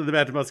 Jonathan the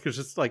Magic Musketeer is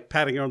just like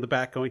patting her on the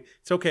back, going,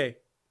 "It's okay.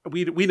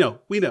 We know.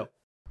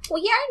 Well,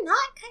 you're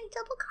not gonna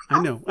double cross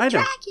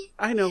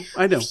I know. If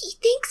he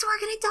thinks we're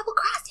gonna double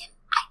cross him,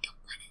 I don't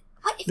want it.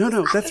 What if No,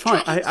 this that's other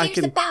fine. dragon I cares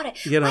can- about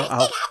it? you know, What if I'll-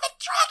 they have a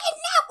dragon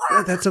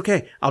network? That's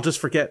okay. I'll just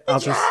forget.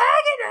 Dragon network.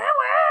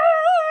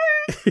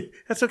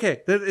 That's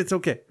okay. It's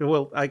okay.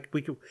 Well,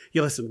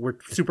 you listen. We're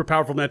super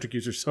powerful magic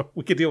users, so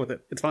we can deal with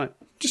it. It's fine.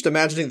 Just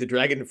imagining the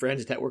Dragon and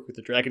Friends network with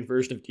the dragon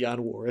version of Dionne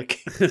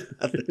Warwick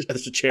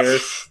as a chair.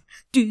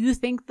 Do you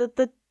think that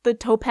the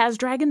topaz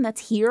dragon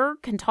that's here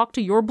can talk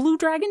to your blue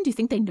dragon? Do you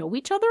think they know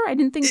each other? I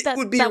didn't think It that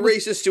would be that was...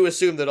 racist to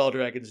assume that all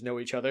dragons know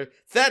each other.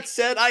 That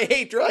said, I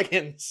hate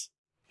dragons.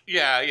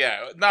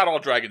 Yeah. Not all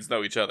dragons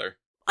know each other.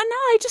 Oh, no,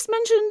 I just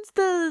mentioned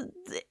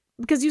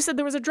because you said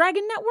there was a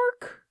dragon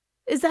network.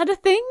 Is that a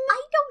thing?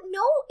 I don't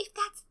know if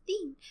that's the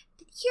thing,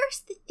 but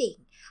here's the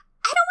thing.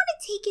 I don't want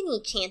to take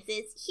any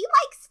chances. He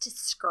likes to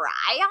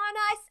scry on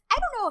us. I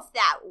don't know if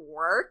that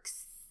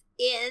works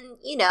in,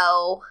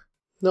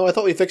 No, I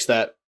thought we fixed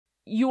that.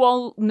 You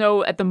all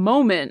know at the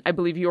moment, I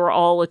believe you are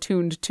all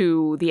attuned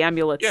to the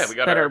amulets. Yeah, we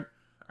got that our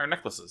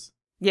necklaces.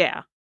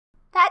 Yeah.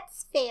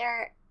 That's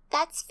fair.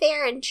 That's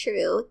fair and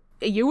true.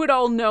 You would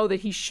all know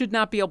that he should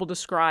not be able to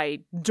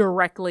scry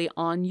directly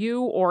on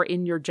you or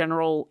in your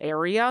general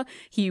area.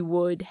 He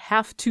would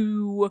have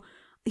to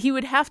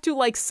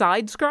like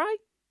side scry.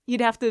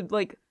 You'd have to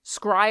like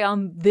scry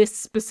on this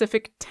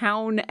specific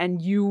town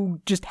and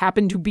you just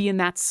happen to be in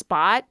that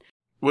spot.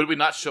 Would we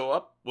not show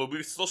up? Would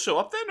we still show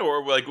up then?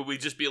 Or like would we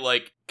just be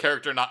like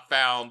character not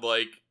found,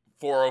 like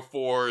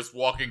 404s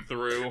walking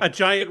through? A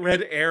giant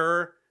red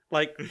error,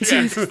 like Yeah,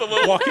 just a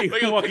little walking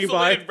like a by.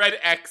 pixelated red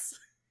X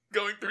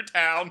going through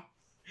town.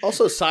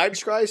 Also, side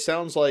scry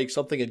sounds like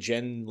something a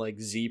Gen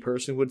Z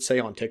person would say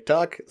on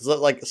TikTok. Is that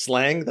like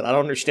slang that I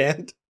don't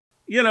understand?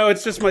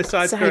 It's just my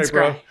side scry,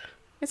 bro.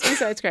 It's my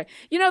side scry.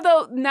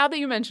 Though, now that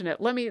you mention it,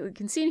 you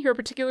can see and hear a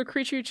particular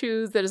creature you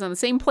choose that is on the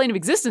same plane of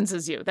existence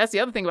as you. That's the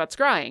other thing about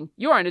scrying.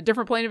 You are on a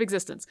different plane of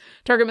existence.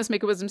 Target must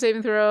make a wisdom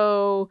saving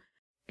throw.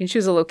 You can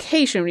choose a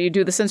location. When you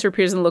do, the sensor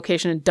appears in the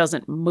location and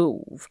doesn't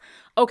move.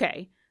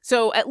 Okay,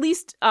 so at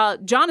least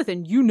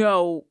Jonathan,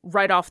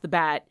 right off the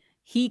bat,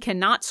 he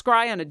cannot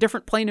scry on a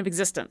different plane of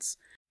existence.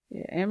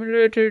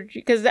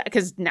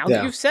 Because now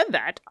that you've said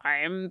that, I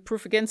am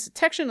proof against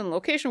detection and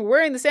location.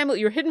 Wearing this amulet,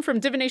 you're hidden from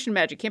divination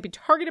magic. Can't be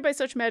targeted by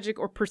such magic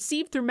or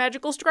perceived through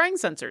magical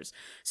scrying sensors.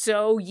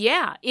 So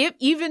yeah,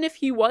 even if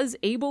he was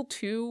able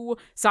to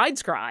side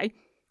scry,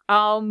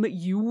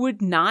 you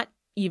would not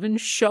even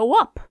show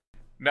up.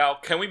 Now,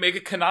 can we make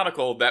it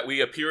canonical that we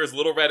appear as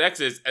little red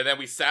X's and then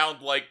we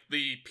sound like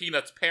the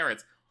Peanuts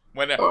parents?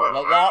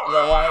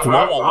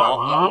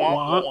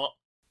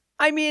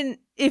 I mean,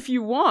 if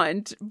you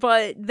want,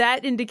 but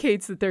that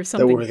indicates that there's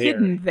something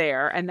hidden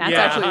there, and that's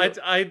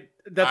actually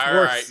that's all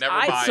worse. Right, never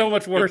mind. It's so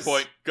much worse.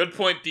 Good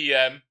point,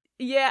 DM.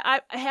 Yeah,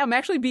 I'm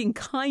actually being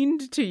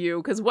kind to you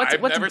because what's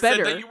I've never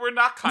better? said that you were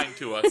not kind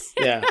to us.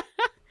 Yeah.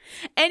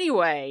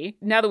 Anyway,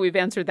 now that we've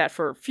answered that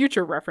for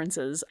future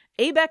references,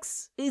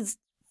 Abex is.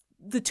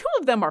 The two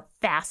of them are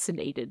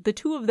fascinated. The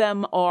two of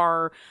them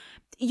are.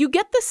 You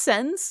get the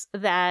sense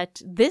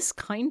that this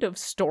kind of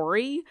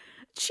story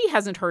she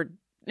hasn't heard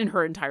in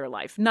her entire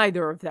life,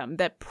 neither of them,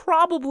 that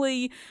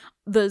probably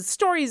the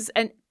stories,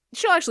 and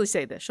she'll actually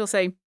say this, she'll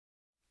say,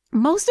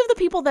 most of the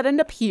people that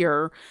end up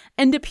here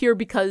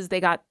because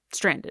they got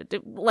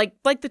stranded,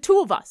 like the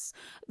two of us.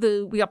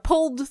 We got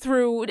pulled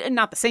through,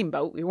 not the same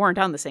boat, we weren't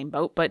on the same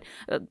boat, but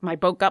my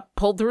boat got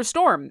pulled through a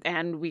storm,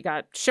 and we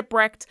got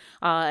shipwrecked,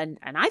 and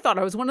I thought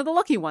I was one of the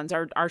lucky ones.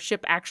 Our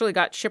ship actually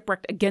got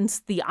shipwrecked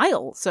against the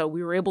Isle, so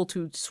we were able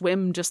to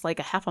swim just like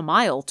a half a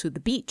mile to the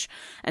beach.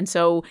 And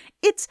so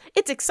it's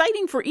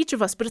exciting for each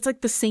of us, but it's like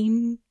the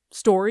same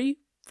story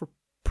for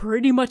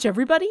pretty much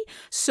everybody.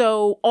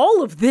 So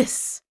all of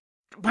this,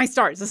 my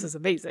stars, this is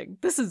amazing.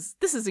 This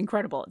is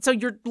incredible. So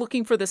you're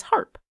looking for this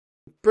harp.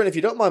 Bryn, if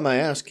you don't mind my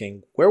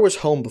asking, where was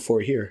home before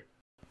here?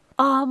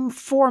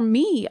 For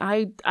me,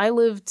 I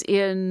lived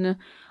in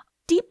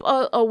deep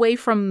away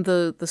from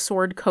the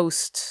Sword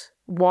Coast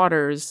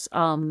waters.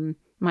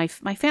 My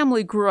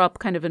family grew up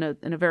kind of in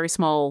a very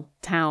small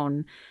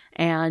town,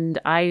 and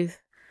I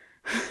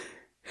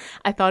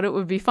thought it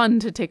would be fun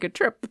to take a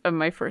trip. And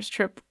my first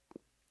trip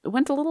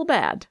went a little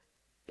bad,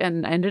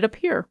 and I ended up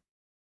here.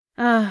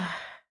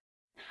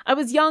 I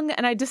was young,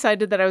 and I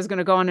decided that I was going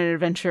to go on an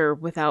adventure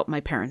without my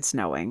parents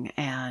knowing.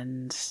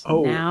 And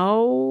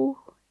now,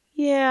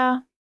 yeah.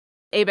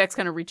 Abex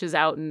kind of reaches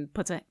out and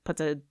puts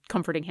a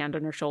comforting hand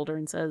on her shoulder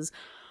and says,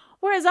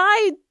 whereas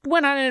I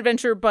went on an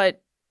adventure,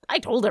 but I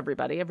told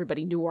everybody.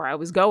 Everybody knew where I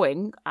was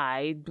going.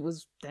 I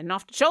was then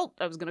off to Chult.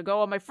 I was going to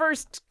go on my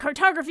first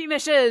cartography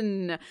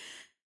mission.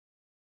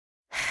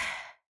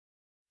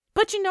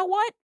 But you know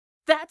what?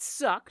 That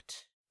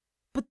sucked.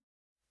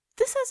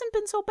 This hasn't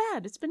been so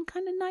bad. It's been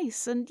kind of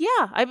nice. And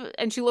yeah,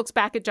 and she looks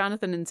back at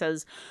Jonathan and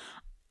says,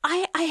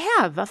 I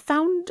have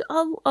found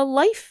a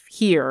life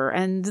here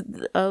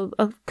and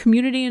a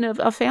community and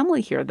a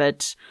family here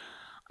that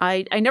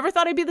I never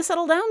thought I'd be the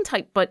settle down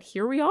type, but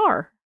here we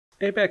are.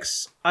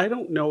 Abex, I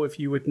don't know if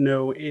you would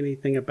know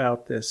anything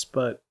about this,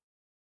 but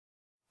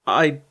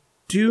I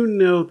do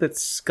know that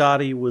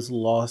Scotty was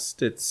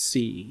lost at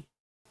sea.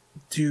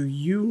 Do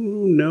you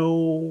know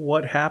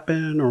what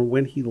happened or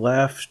when he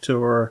left,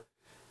 or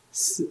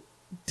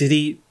did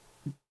he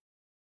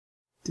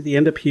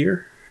end up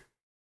here?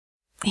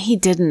 He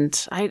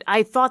didn't.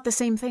 I thought the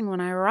same thing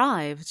when I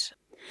arrived.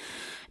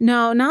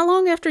 No, not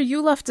long after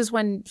you left is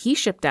when he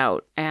shipped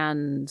out,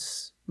 and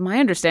my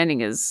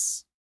understanding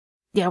is,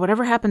 yeah,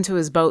 whatever happened to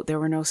his boat, there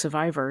were no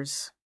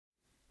survivors.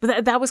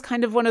 But that was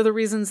kind of one of the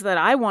reasons that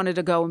I wanted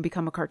to go and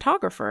become a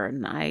cartographer,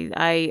 and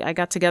I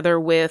got together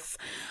with...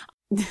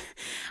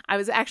 I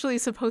was actually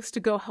supposed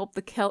to go help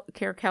the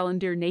Caer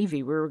Calendar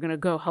Navy. We were going to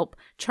go help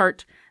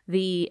chart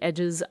the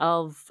edges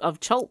of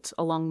Chult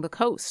along the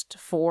coast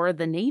for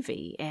the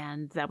Navy.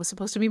 And that was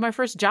supposed to be my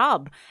first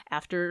job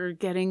after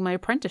getting my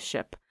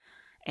apprenticeship.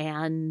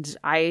 And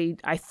I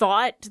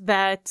thought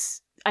that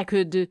I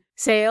could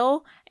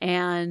sail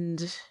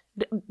and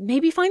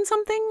maybe find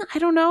something. I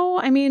don't know.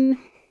 I mean,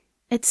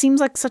 it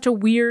seems like such a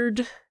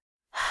weird...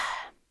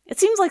 It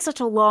seems like such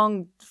a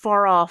long,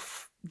 far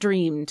off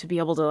dream to be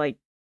able to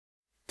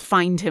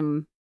find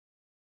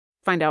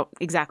out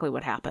exactly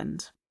what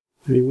happened.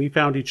 I mean, we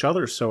found each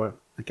other, so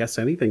I guess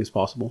anything's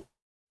possible.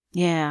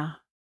 Yeah.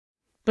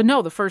 But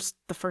no, the first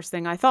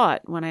thing I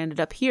thought when I ended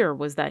up here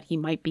was that he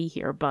might be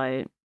here,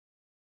 but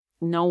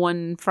no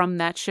one from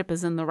that ship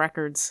is in the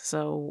records,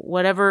 so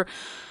whatever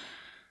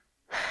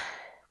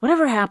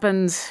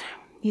happened,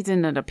 he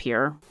didn't end up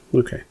here.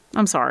 Okay.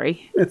 I'm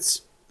sorry.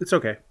 It's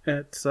okay.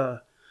 It's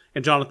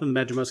and Jonathan the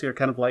Magimuscular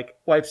kind of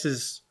wipes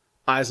his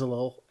eyes a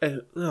little.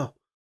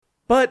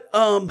 But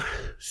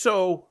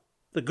so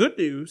the good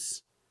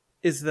news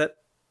is that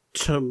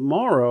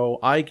tomorrow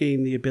I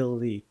gain the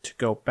ability to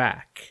go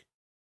back.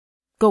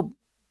 Go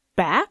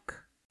back?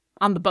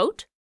 On the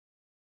boat?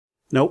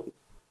 Nope.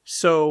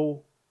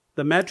 So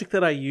the magic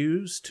that I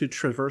use to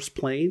traverse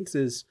planes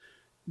is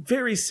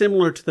very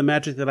similar to the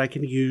magic that I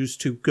can use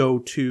to go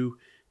to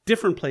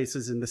different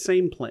places in the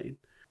same plane.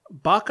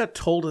 Baka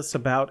told us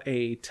about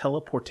a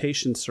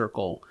teleportation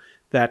circle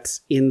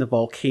that's in the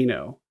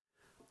volcano.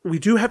 We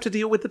do have to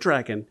deal with the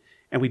dragon,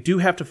 and we do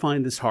have to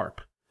find this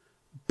harp.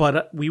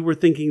 But we were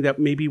thinking that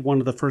maybe one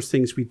of the first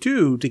things we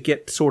do to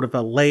get sort of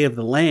a lay of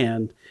the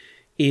land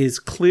is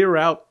clear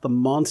out the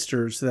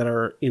monsters that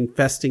are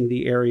infesting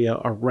the area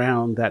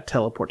around that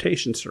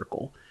teleportation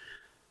circle.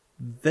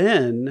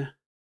 Then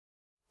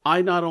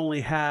I not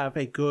only have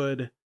a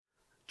good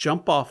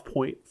jump-off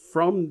point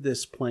from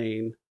this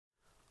plane,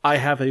 I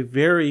have a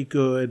very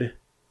good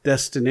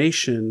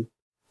destination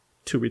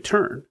to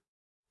return.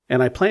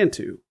 And I plan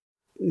to.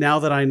 Now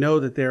that I know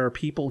that there are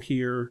people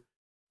here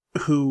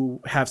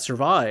who have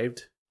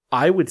survived,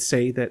 I would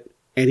say that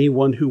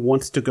anyone who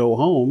wants to go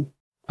home,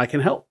 I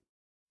can help.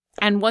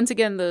 And once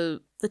again,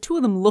 the two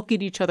of them look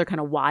at each other kind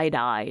of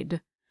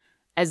wide-eyed,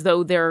 as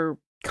though they're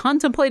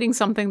contemplating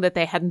something that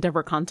they hadn't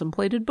ever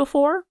contemplated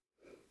before.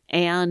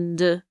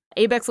 And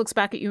Abex looks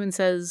back at you and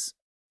says,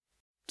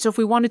 so if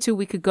we wanted to,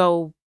 we could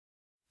go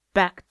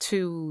back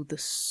to the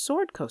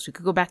Sword Coast. We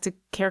could go back to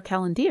Caer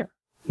Calendir.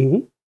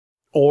 Mm-hmm.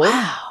 Or,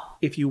 wow.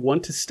 If you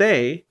want to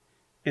stay,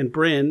 and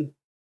Bryn,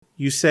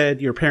 you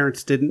said your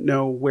parents didn't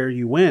know where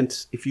you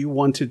went. If you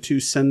wanted to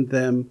send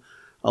them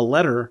a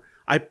letter,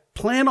 I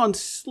plan on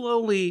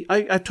slowly,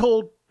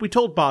 we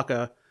told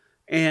Baka,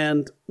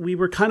 and we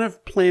were kind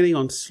of planning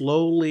on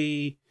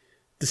slowly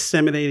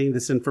disseminating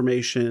this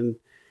information,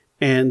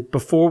 and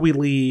before we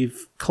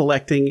leave,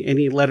 collecting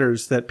any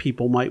letters that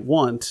people might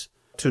want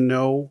to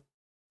know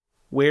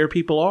where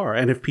people are.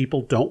 And if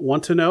people don't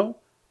want to know,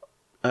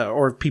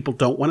 or if people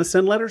don't want to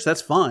send letters,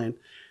 that's fine.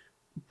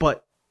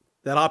 But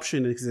that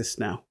option exists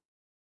now.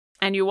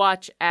 And you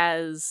watch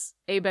as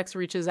Abex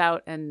reaches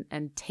out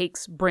and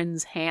takes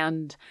Bryn's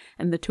hand,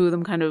 and the two of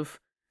them kind of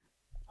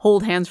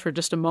hold hands for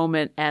just a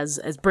moment as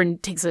Bryn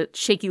takes a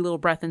shaky little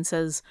breath and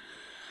says,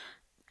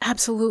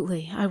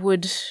 absolutely,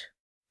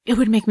 it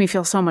would make me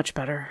feel so much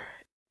better.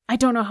 I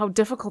don't know how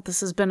difficult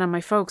this has been on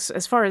my folks.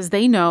 As far as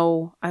they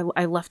know,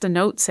 I left a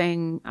note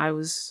saying I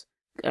was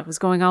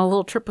going on a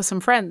little trip with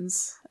some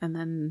friends, and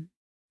then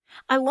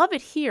I love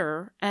it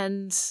here,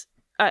 and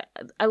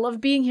I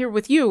love being here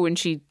with you. And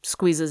she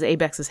squeezes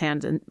Abex's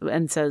hand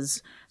and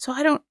says, so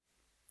I don't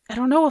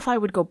know if I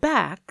would go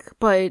back,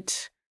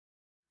 but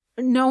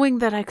knowing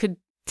that I could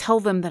tell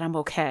them that I'm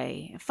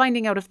okay,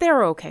 finding out if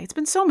they're okay. It's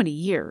been so many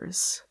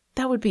years.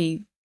 That would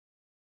be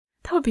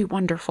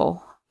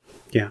wonderful.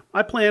 Yeah,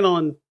 I plan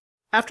on,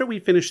 after we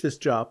finish this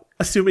job,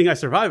 assuming I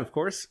survive, of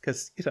course,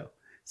 because,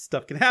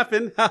 stuff can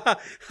happen.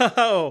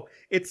 Oh,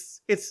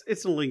 it's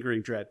a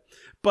lingering dread.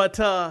 But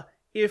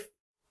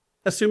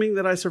assuming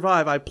that I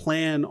survive, I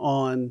plan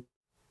on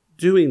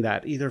doing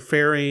that, either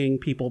ferrying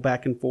people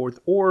back and forth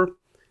or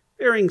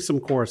ferrying some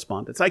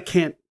correspondence. I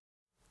can't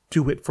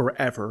do it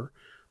forever,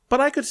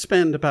 but I could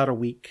spend about a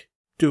week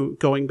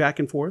going back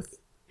and forth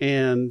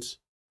and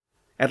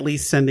at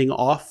least sending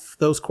off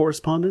those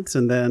correspondence,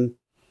 and then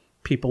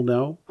people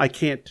know. I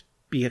can't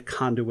be a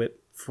conduit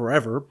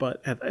forever,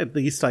 but at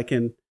least I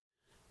can,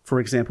 for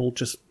example,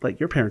 just let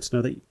your parents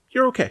know that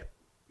you're okay.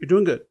 You're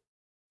doing good.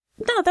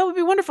 No, that would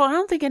be wonderful. I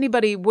don't think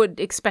anybody would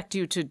expect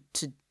you to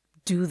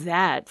do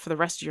that for the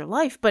rest of your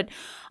life, but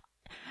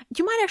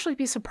you might actually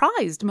be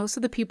surprised. Most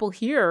of the people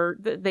here,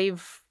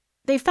 they've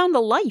found a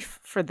life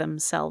for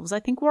themselves. I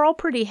think we're all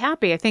pretty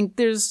happy. I think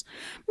there's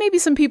maybe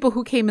some people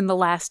who came in the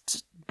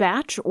last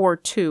batch or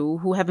two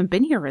who haven't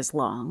been here as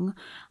long,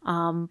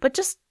 but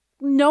just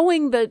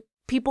knowing that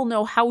people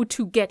know how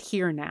to get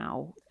here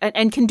now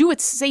and can do it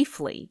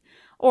safely,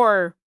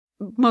 or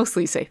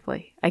mostly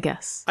safely, I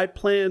guess. I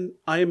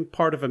am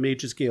part of a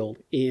mages guild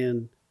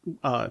in,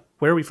 where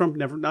are we from?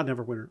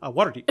 Neverwinter.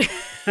 Waterdeep.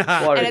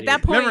 Waterdeep. And at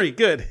that point, memory,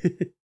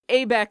 good.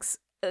 Abex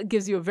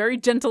gives you a very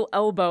gentle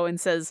elbow and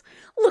says,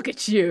 look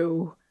at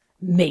you,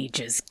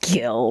 Mages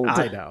Guild.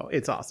 I know.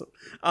 It's awesome.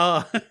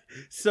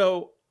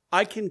 So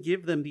I can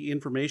give them the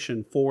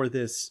information for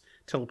this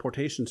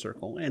teleportation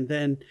circle, and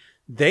then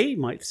they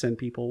might send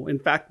people. In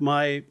fact,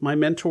 my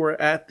mentor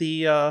at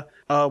the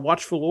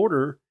Watchful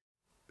Order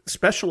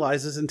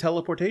specializes in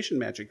teleportation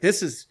magic.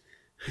 This is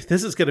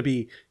going to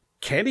be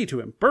candy to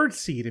him.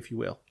 Birdseed, if you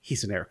will.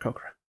 He's an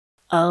Aarakocra.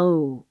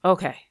 Oh,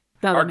 okay.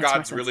 Our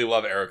gods really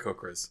love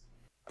Aarakocras.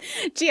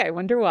 Gee, I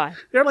wonder why.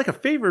 They're like a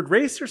favored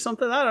race or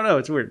something. I don't know.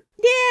 It's weird.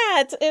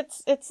 Yeah,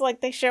 it's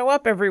like they show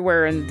up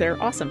everywhere and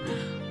they're awesome.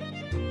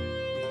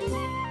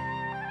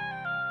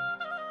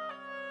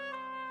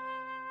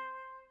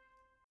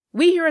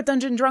 We here at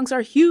Dungeon Drunks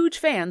are huge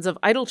fans of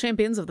Idle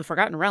Champions of the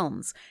Forgotten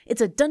Realms.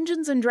 It's a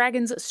Dungeons &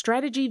 Dragons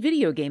strategy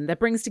video game that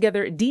brings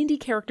together D&D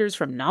characters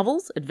from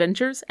novels,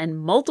 adventures, and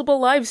multiple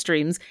live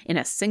streams in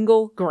a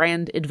single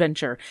grand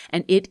adventure.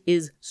 And it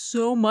is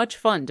so much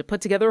fun to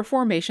put together a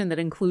formation that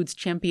includes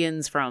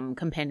champions from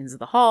Companions of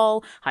the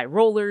Hall, High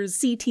Rollers,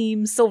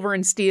 C-Team, Silver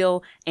and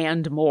Steel,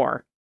 and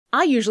more.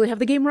 I usually have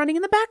the game running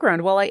in the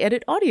background while I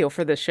edit audio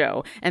for this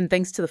show, and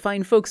thanks to the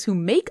fine folks who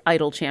make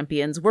Idle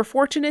Champions, we're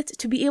fortunate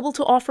to be able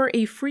to offer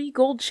a free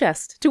gold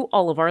chest to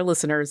all of our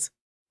listeners.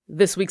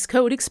 This week's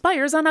code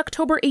expires on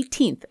October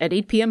 18th at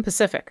 8 p.m.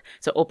 Pacific,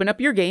 so open up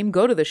your game,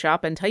 go to the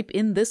shop, and type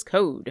in this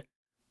code.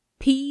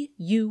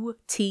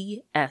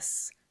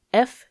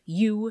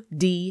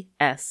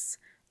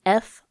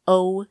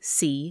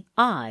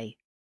 PUTSFUDSFOCI.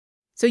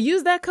 So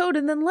use that code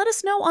and then let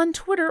us know on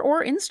Twitter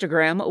or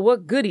Instagram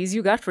what goodies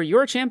you got for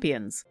your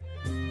champions.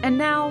 And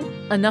now,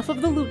 enough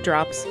of the loot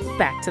drops,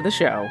 back to the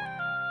show.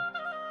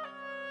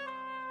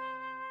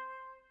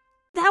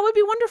 That would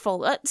be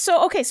wonderful.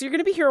 So you're going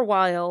to be here a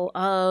while.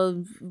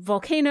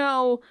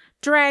 Volcano,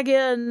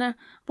 dragon.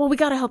 Well, we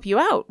got to help you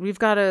out. We've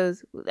got to...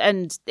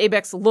 And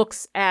Abex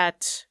looks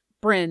at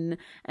Bryn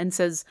and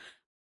says,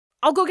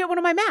 I'll go get one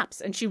of my maps.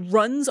 And she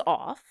runs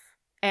off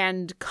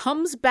and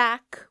comes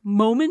back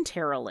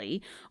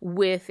momentarily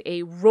with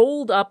a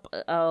rolled up,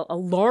 a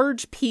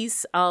large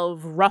piece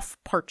of rough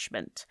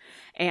parchment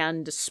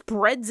and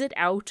spreads it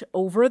out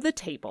over the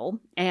table.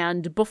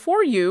 And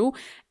before you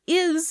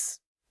is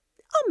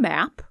a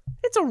map.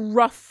 It's a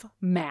rough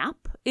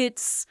map.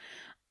 It's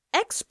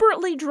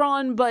expertly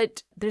drawn,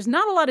 but there's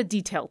not a lot of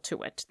detail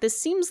to it. This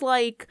seems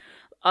like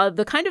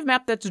the kind of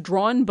map that's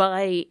drawn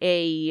by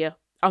a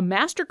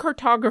master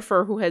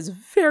cartographer who has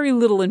very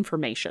little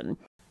information.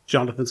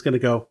 Jonathan's going to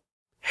go,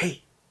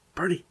 hey,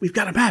 Bernie, we've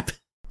got a map.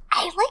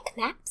 I like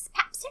maps.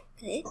 Maps are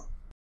good.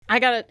 I'm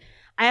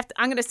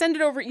going to send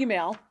it over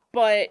email,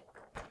 but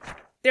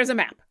there's a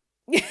map.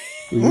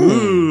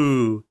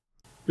 Ooh.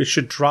 We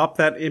should drop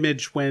that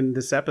image when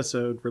this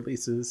episode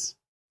releases.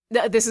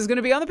 This is going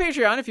to be on the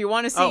Patreon if you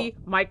want to see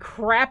my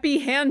crappy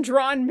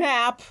hand-drawn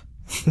map.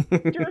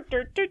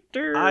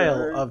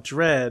 Isle of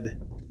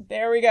Dread.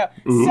 There we go.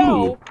 Ooh.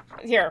 So,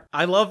 here.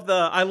 I love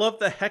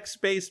the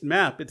hex-based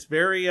map. It's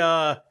very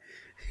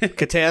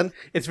Catan?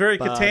 It's very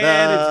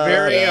Catan. It's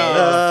very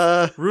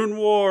Rune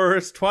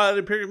Wars, Twilight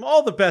Imperium,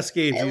 all the best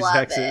games use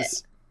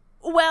hexes.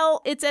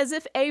 Well, it's as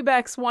if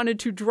Abex wanted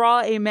to draw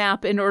a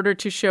map in order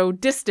to show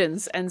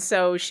distance, and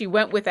so she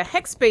went with a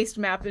hex-based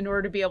map in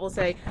order to be able to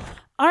say,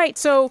 all right,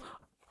 so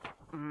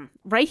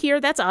right here,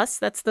 that's us.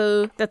 That's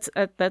the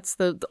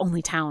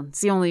only town.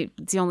 It's the only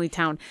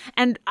town.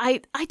 And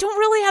I don't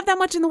really have that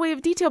much in the way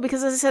of detail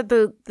because, as I said,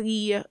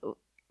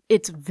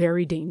 it's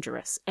very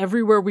dangerous.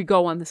 Everywhere we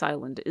go on this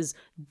island is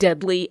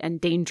deadly and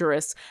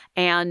dangerous.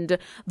 And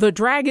the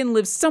dragon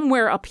lives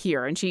somewhere up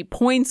here. And she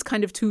points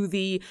kind of to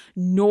the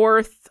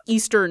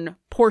northeastern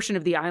portion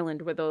of the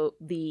island where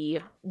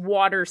the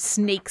water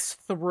snakes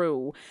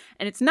through.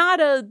 And it's not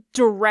a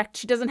direct,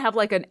 she doesn't have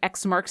like an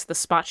X marks the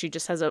spot. She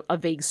just has a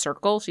vague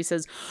circle. She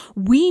says,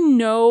 we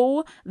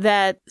know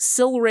that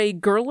Silray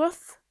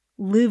Gerluth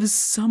lives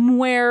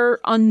somewhere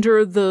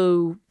under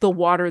the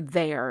water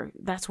there.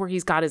 That's where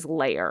he's got his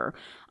lair.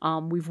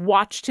 We've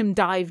watched him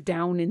dive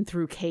down in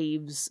through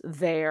caves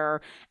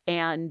there,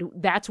 and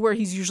that's where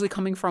he's usually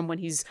coming from when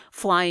he's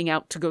flying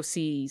out to go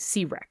see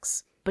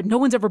Sea-Rex. But no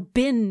one's ever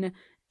been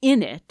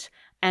in it,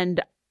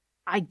 and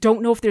I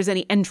don't know if there's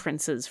any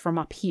entrances from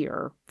up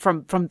here,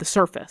 from the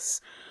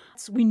surface.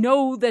 So we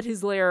know that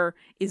his lair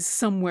is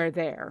somewhere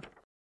there.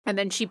 And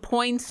then she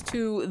points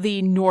to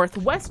the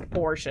northwest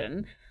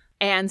portion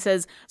and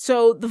says,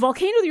 so the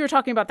volcano that you were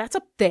talking about, that's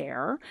up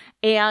there.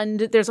 And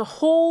there's a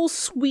whole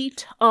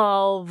suite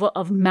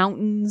of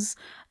mountains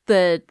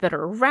that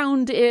are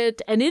around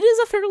it. And it is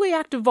a fairly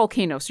active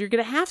volcano. So you're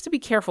going to have to be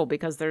careful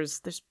because there's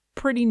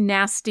pretty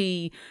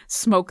nasty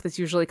smoke that's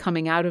usually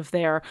coming out of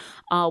there.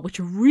 What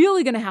you're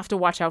really going to have to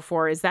watch out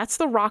for is that's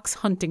the Rock's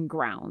hunting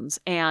grounds.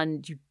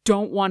 And you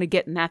don't want to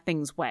get in that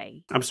thing's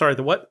way. I'm sorry,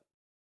 the what?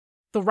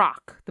 The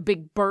Rock, the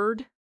big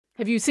bird.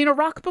 Have you seen a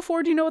rock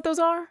before? Do you know what those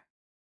are?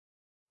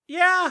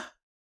 Yeah,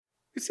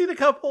 you've seen a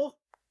couple.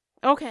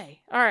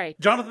 Okay, all right.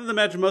 Jonathan the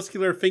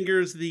Magimuscular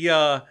fingers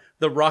the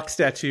rock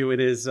statue in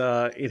his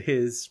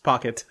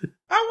pocket.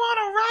 I want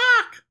a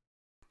rock.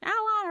 I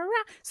want a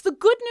rock. So the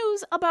good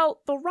news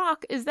about the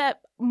rock is that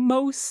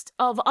most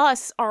of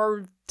us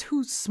are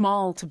too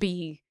small to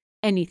be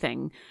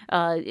anything.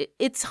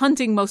 It's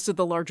hunting most of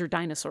the larger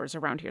dinosaurs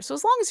around here. So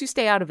as long as you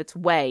stay out of its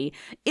way,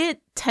 it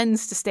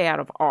tends to stay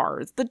out of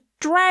ours. The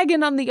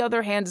dragon, on the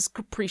other hand, is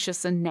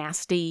capricious and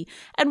nasty.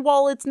 And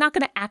while it's not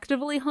going to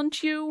actively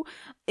hunt you,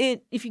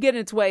 if you get in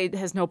its way, it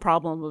has no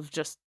problem of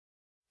just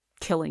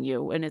killing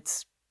you. And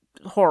it's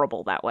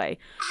horrible that way.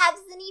 Has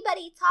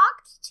anybody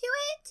talked to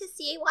it to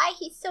see why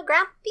he's so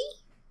grumpy?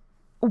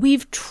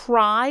 We've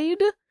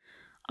tried.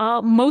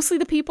 Mostly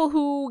the people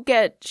who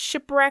get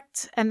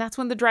shipwrecked, and that's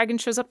when the dragon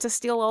shows up to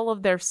steal all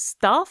of their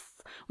stuff.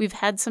 We've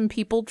had some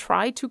people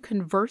try to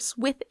converse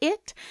with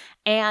it,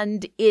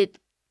 and it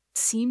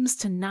seems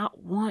to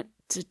not want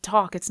to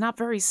talk. It's not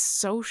very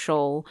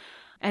social,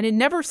 and it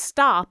never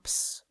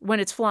stops when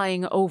it's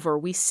flying over.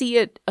 We see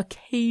it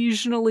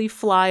occasionally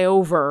fly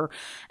over,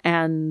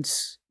 and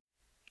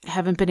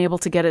haven't been able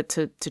to get it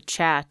to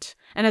chat.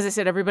 And as I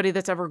said, everybody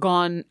that's ever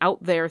gone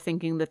out there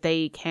thinking that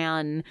they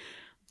can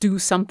do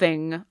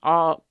something,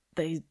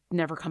 they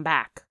never come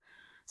back.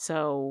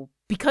 So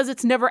because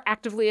it's never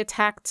actively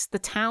attacked the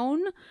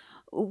town,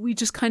 we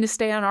just kind of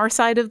stay on our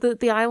side of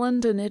the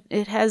island, and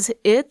it has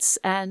its,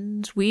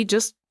 and we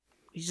just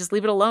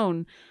leave it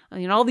alone.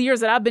 All the years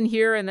that I've been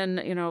here, and then,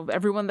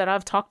 everyone that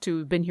I've talked to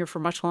have been here for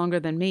much longer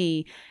than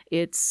me,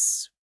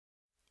 it's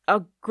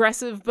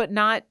aggressive but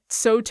not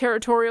so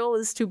territorial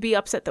as to be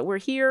upset that we're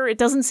here. It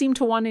doesn't seem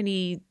to want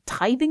any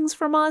tithings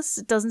from us.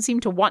 It doesn't seem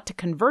to want to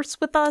converse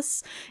with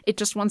us. It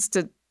just wants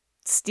to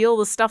steal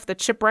the stuff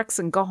that shipwrecks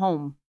and go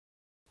home.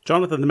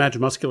 Jonathan the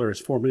Magimuscular is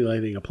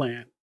formulating a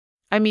plan.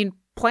 I mean,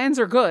 plans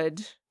are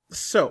good.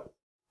 So,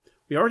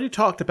 we already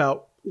talked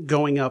about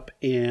going up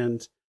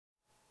and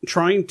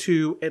trying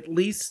to at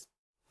least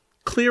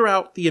clear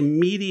out the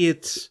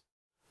immediate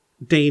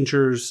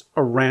dangers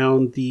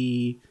around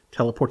the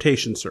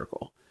teleportation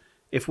circle.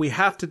 If we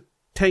have to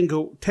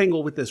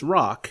tangle with this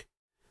rock,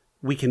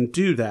 we can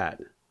do that.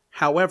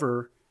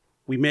 However,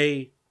 we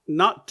may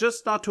not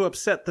to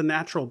upset the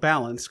natural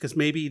balance, because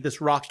maybe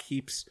this rock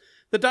keeps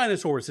the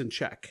dinosaurs in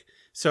check.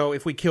 So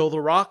if we kill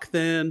the rock,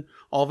 then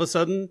all of a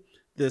sudden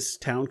this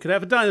town could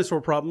have a dinosaur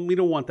problem. We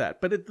don't want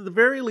that. But at the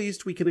very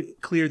least, we can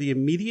clear the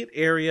immediate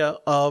area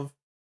of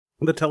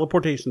the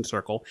teleportation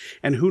circle.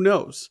 And who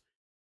knows?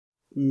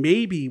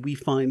 Maybe we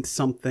find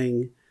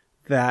something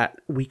that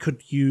we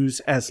could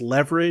use as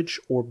leverage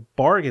or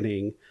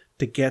bargaining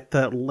to get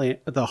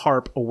the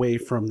harp away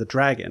from the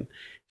dragon.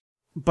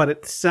 But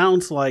it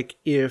sounds like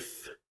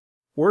if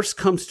worse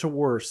comes to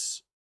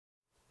worse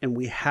and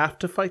we have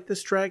to fight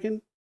this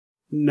dragon,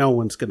 no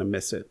one's going to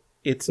miss it.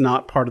 It's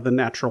not part of the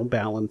natural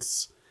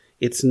balance.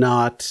 It's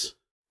not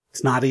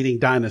eating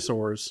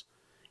dinosaurs.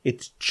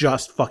 It's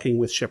just fucking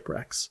with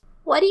shipwrecks.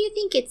 What do you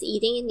think it's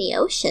eating in the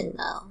ocean,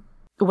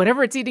 though?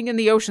 Whatever it's eating in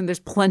the ocean, there's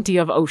plenty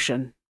of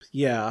ocean.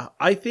 Yeah,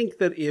 I think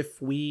that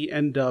if we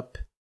end up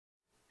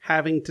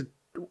having to...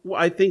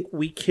 I think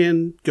we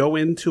can go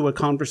into a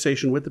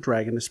conversation with the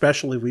dragon,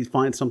 especially if we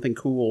find something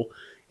cool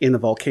in the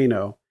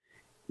volcano,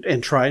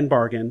 and try and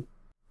bargain.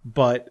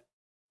 But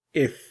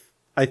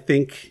I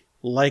think,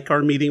 like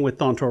our meeting with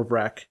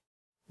Thontorvrak,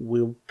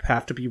 we'll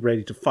have to be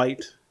ready to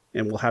fight,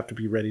 and we'll have to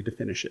be ready to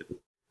finish it.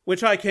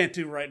 Which I can't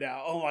do right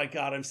now. Oh my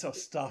god, I'm so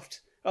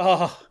stuffed.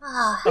 Oh,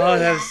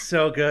 that is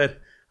so good.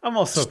 I'm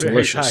also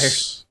very tired.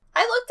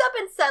 I looked up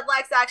and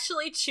Sedlak's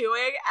actually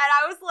chewing, and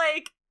I was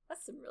like,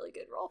 that's some really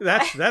good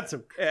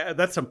roleplay.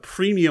 That's some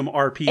premium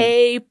RP.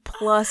 A+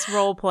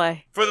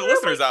 roleplay. For the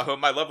listeners at home,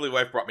 my lovely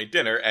wife brought me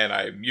dinner, and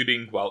I'm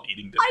muting while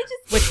eating dinner. I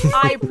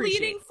just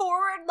leaning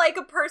forward like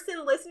a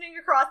person listening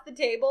across the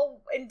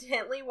table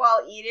intently while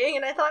eating,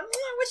 and I thought,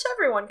 I wish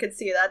everyone could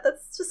see that.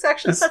 That's just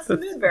actually sets the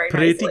mood very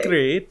nicely. Pretty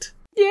great.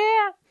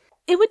 Yeah.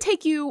 It would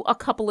take you a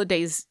couple of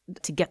days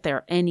to get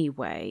there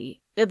anyway.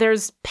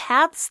 There's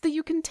paths that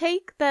you can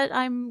take that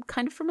I'm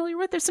kind of familiar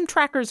with. There's some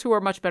trackers who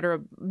are much better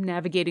at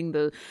navigating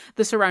the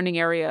surrounding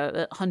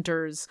area,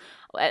 hunters.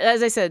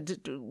 As I said,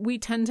 we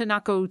tend to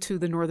not go to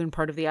the northern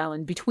part of the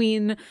island.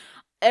 Between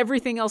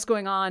everything else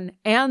going on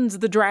and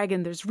the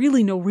dragon, there's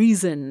really no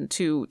reason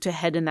to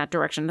head in that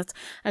direction.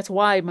 That's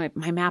why my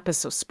map is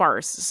so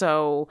sparse.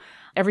 So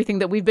everything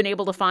that we've been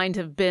able to find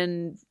have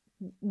been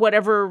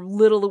whatever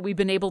little that we've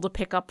been able to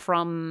pick up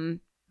from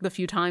the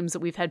few times that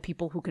we've had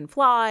people who can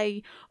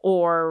fly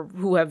or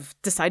who have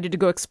decided to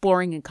go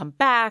exploring and come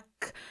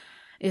back.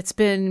 It's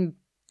been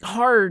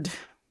hard.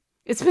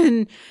 It's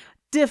been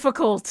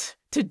difficult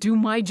to do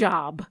my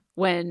job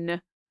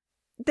when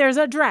there's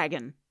a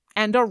dragon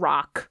and a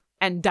rock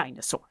and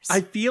dinosaurs.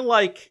 I feel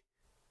like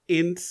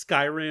in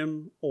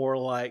Skyrim or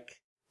like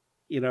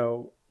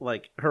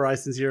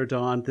Horizon Zero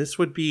Dawn, this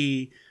would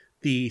be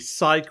the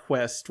side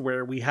quest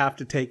where we have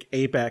to take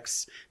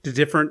Apex to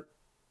different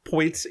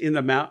points in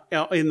the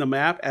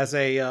map as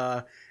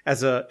a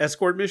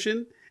escort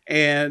mission,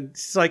 and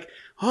it's like,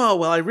 oh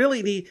well, I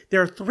really need.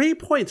 There are 3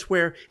 points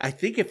where I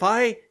think if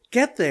I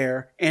get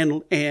there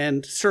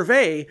and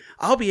survey,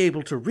 I'll be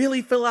able to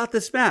really fill out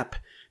this map.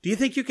 Do you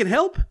think you can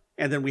help?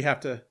 And then we have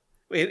to.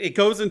 It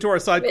goes into our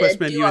side quest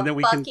menu, and then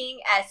we can fucking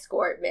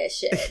escort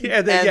mission,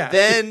 and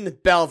then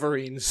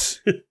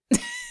Balverines.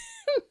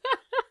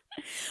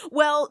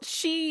 Well,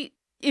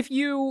 if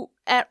you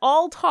at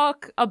all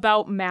talk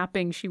about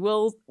mapping, she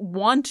will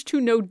want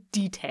to know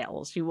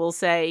details. She will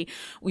say,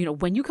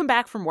 when you come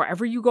back from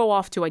wherever you go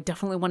off to, I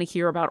definitely want to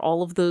hear about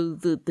all of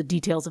the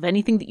details of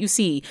anything that you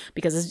see.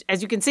 Because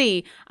as you can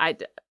see,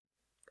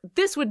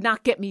 this would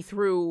not get me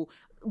through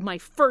my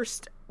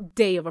first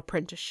day of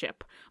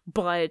apprenticeship.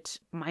 But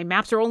my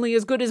maps are only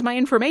as good as my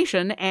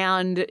information,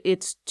 and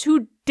it's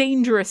too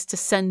dangerous to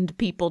send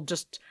people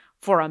just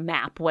for a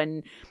map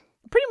when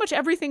pretty much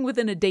everything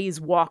within a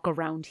day's walk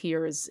around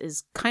here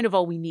is kind of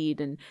all we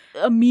need, and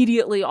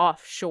immediately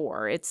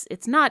offshore.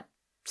 It's not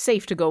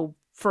safe to go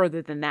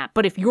further than that.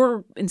 But if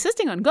you're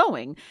insisting on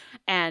going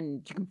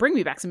and you can bring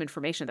me back some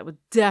information, that would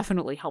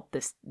definitely help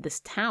this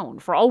town.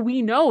 For all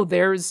we know,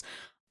 there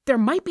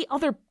might be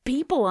other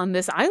people on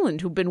this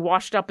island who've been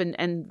washed up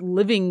and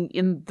living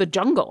in the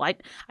jungle.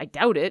 I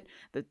doubt it.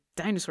 The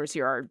dinosaurs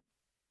here are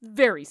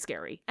very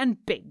scary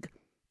and big.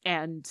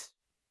 And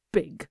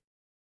big.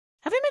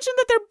 Have I mentioned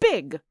that they're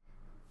big?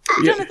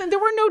 Yeah. Jonathan, there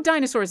were no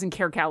dinosaurs in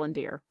Cair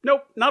Callandir.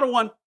 Nope, not a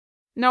one.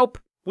 Nope.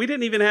 We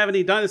didn't even have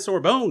any dinosaur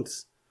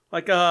bones.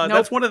 Like, nope.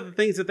 That's one of the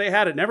things that they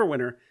had at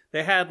Neverwinter.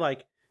 They had,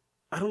 like,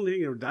 I don't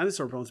think they were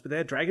dinosaur bones, but they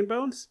had dragon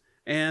bones.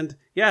 And,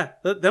 yeah,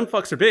 them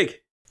fucks are big.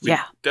 We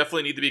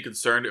definitely need to be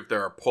concerned if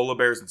there are polar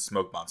bears and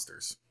smoke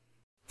monsters.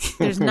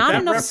 There's not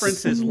that enough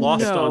reference is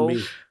lost on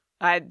me.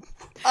 I'm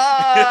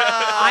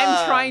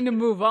trying to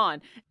move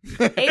on.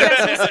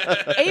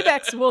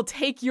 Abex will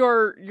take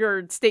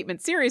your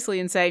statement seriously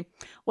and say,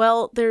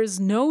 well, there's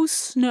no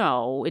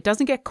snow. It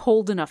doesn't get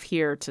cold enough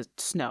here to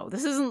snow.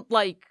 This isn't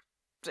like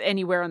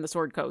anywhere on the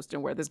Sword Coast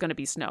and where there's going to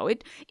be snow.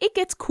 It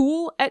gets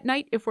cool at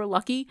night if we're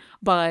lucky,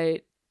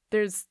 but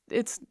it's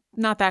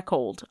not that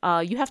cold.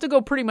 You have to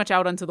go pretty much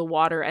out onto the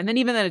water, and then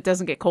even then it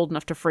doesn't get cold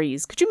enough to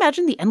freeze. Could you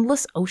imagine the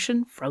endless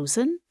ocean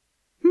frozen?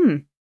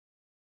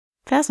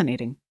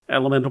 Fascinating.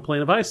 Elemental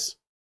plane of ice.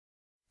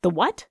 The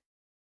what?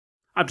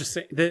 I'm just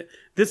saying that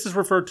this is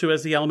referred to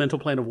as the elemental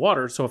plane of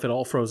water, so if it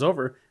all froze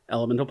over,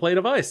 elemental plane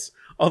of ice.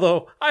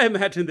 Although, I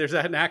imagine there's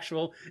an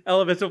actual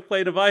elemental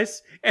plane of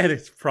ice, and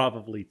it's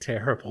probably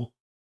terrible.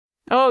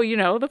 Oh,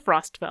 the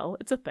Frostfell.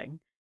 It's a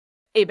thing.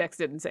 Abex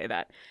didn't say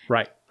that.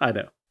 Right, I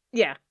know.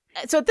 Yeah.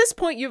 So at this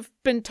point, you've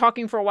been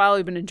talking for a while.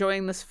 You've been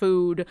enjoying this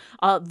food.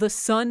 The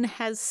sun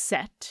has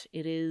set.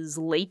 It is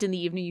late in the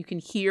evening. You can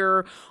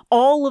hear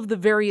all of the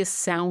various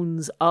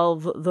sounds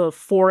of the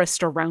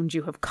forest around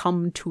you have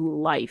come to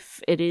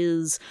life. It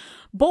is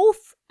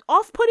both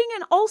off-putting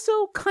and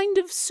also kind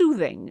of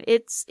soothing.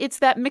 It's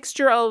that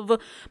mixture of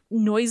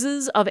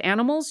noises of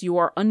animals you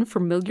are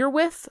unfamiliar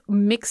with,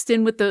 mixed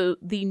in with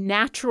the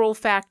natural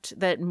fact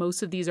that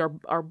most of these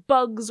are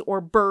bugs or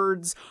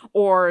birds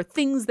or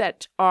things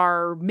that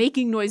are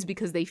making noise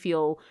because they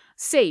feel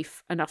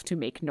safe enough to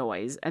make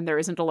noise and there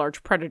isn't a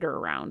large predator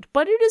around.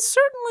 But it is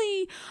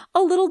certainly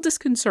a little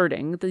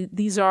disconcerting.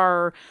 These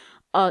are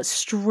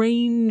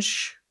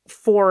strange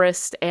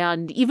forest,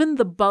 and even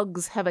the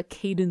bugs have a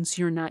cadence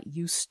you're not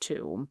used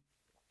to.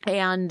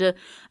 And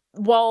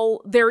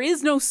while there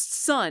is no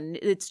sun,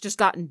 it's just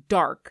gotten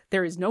dark.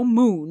 There is no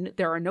moon.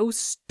 There are no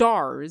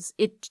stars.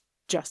 It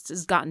just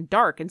has gotten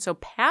dark. And so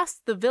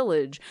past the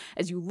village,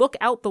 as you look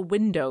out the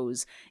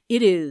windows,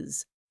 it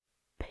is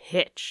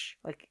pitch.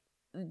 Like,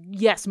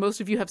 yes,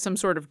 most of you have some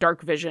sort of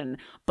dark vision,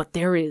 but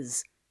there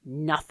is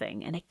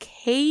nothing. And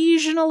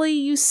occasionally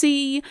you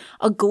see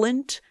a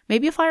glint,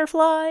 maybe a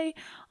firefly.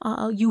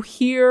 You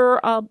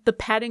hear the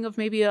padding of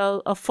maybe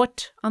a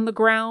foot on the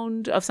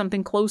ground of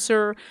something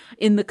closer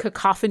in the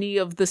cacophony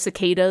of the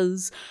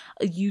cicadas.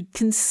 You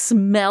can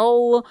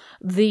smell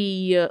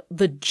the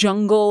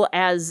jungle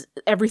as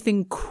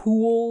everything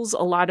cools.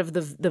 A lot of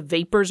the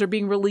vapors are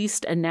being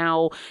released, and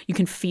now you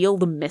can feel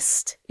the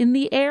mist in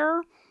the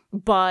air.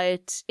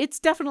 But it's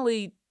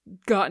definitely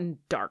gotten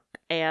dark.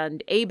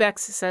 And Abex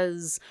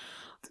says,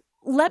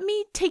 let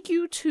me take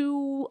you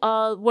to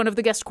one of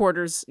the guest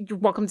quarters. You're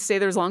welcome to stay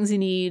there as long as you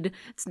need.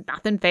 It's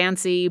nothing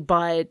fancy,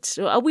 but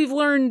we've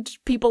learned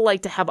people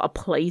like to have a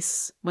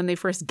place when they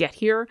first get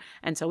here.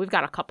 And so we've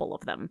got a couple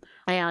of them.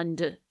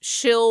 And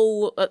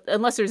she'll,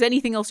 unless there's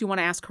anything else you want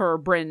to ask her or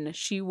Bryn,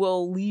 she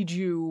will lead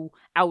you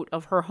out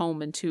of her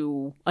home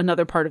into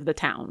another part of the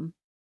town.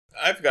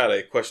 I've got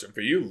a question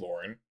for you,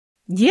 Lauren.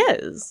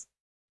 Yes.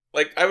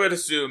 Like, I would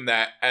assume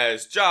that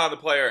as John, the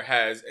player,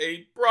 has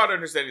a broad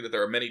understanding that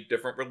there are many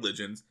different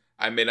religions.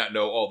 I may not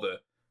know all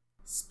the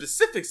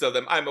specifics of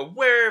them. I'm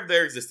aware of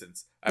their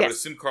existence. I would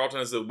assume Carlton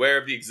is aware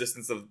of the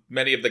existence of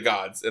many of the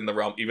gods in the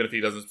realm, even if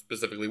he doesn't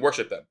specifically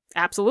worship them.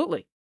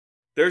 Absolutely.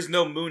 There's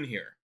no moon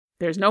here.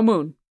 There's no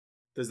moon.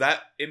 Does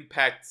that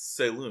impact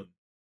Selûne?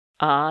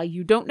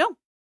 You don't know.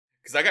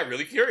 Because I got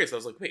really curious. I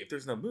was like, wait, if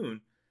there's no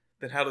moon,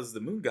 then how does the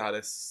moon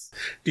goddess...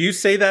 Do you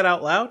say that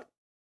out loud?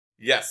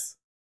 Yes.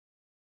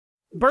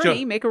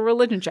 Bernie, make a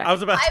religion check. I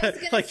was going to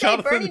say,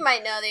 Jonathan, Bernie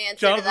might know the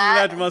answer Jonathan to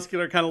that. the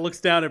Muscular kind of looks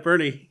down at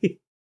Bernie.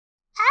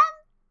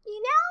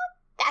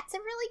 That's a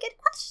really good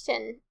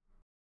question.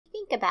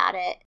 Think about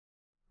it.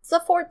 It's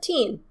a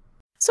 14.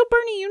 So,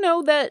 Bernie, you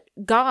know that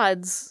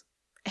gods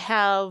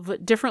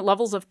have different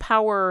levels of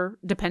power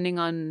depending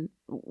on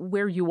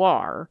where you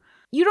are.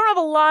 You don't have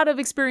a lot of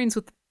experience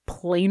with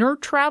planar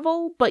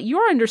travel, but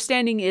your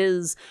understanding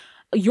is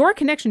your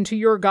connection to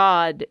your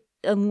god,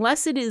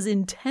 unless it is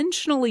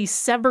intentionally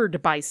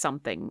severed by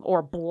something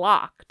or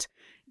blocked,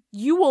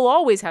 you will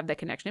always have that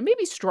connection. It may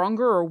be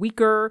stronger or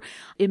weaker.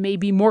 It may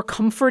be more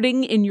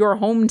comforting in your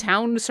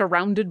hometown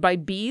surrounded by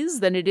bees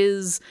than it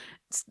is,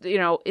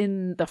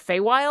 in the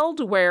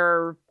Feywild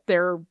where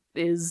there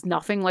is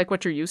nothing like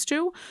what you're used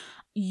to.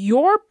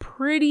 you're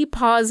pretty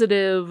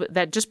positive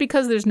that just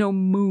because there's no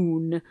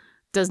moon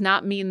does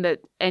not mean that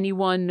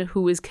anyone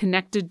who is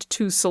connected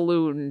to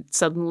Selûne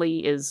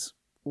suddenly is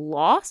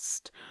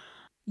lost.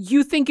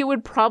 You think it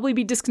would probably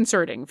be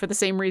disconcerting for the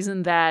same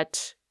reason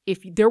that if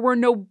there were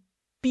no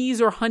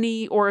bees or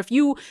honey, or if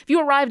you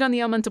arrived on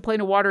the elemental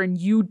plane of water and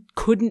you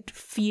couldn't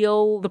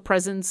feel the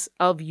presence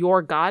of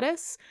your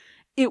goddess,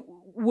 it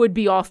would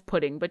be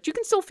off-putting, but you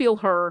can still feel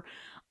her.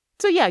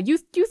 So yeah, you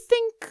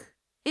think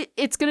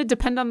it's going to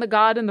depend on the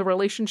god and the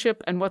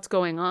relationship and what's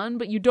going on,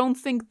 but you don't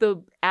think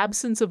the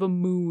absence of a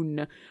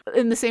moon,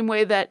 in the same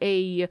way that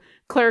a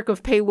cleric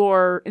of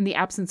Pelor in the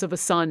absence of a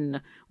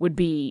sun would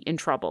be in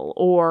trouble,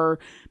 or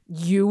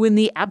you in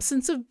the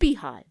absence of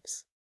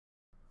beehives.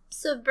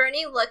 So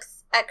Bernie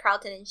looks at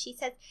Carlton and she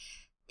says,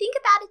 think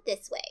about it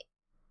this way.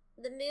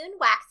 The moon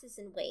waxes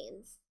and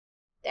wanes.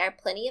 There are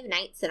plenty of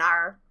nights in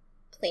our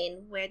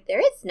plane where there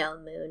is no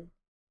moon.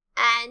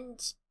 And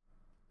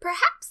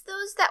perhaps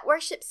those that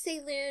worship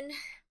Selûne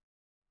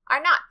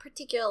are not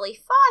particularly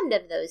fond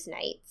of those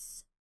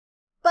nights.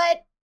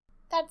 But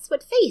that's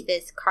what faith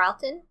is,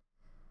 Carlton.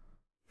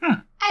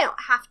 I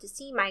don't have to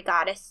see my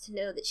goddess to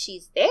know that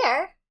she's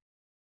there.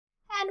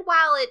 And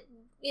while it,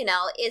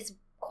 is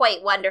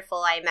quite wonderful,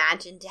 I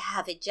imagine, to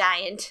have a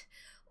giant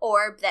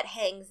orb that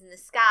hangs in the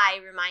sky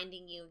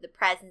reminding you of the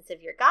presence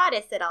of your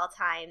goddess at all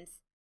times.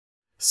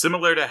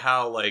 Similar to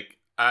how,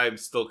 I'm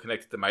still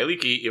connected to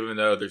Myliki, even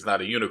though there's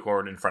not a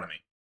unicorn in front of me.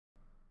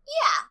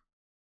 Yeah.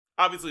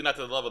 Obviously not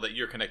to the level that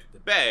you're connected to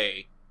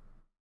Bay,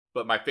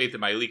 but my faith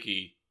in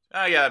Myliki,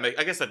 I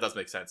guess that does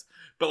make sense.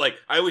 But,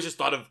 I always just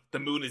thought of the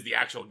moon as the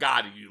actual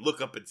god, and you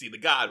look up and see the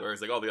god,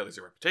 whereas, all the others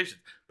are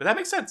representations. But that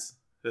makes sense.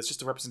 That's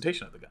just a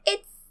representation of the god.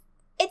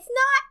 It's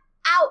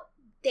not out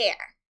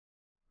there.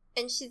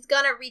 And she's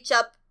gonna reach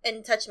up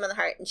and touch him on the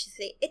heart, and she'll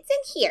say, it's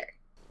in here.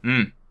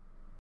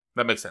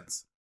 That makes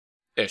sense.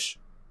 Ish.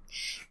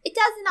 It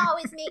doesn't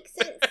always make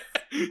sense.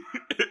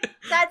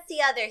 That's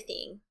the other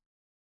thing.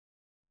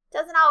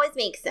 Doesn't always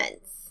make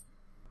sense.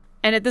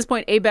 And at this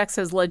point, Abex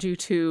has led you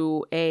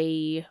to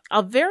a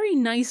very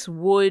nice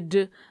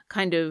wood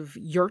kind of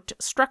yurt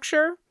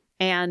structure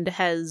and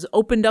has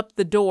opened up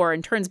the door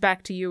and turns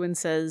back to you and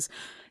says,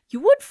 you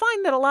would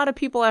find that a lot of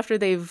people, after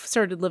they've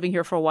started living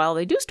here for a while,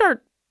 they do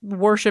start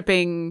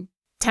worshipping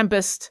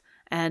Tempest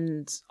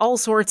and all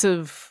sorts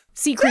of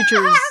sea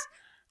creatures.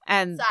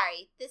 And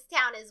sorry, this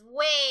town is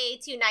way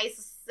too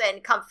nice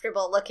and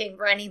comfortable looking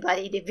for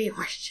anybody to be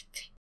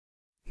worshipping.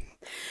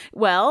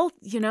 Well,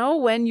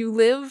 when you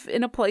live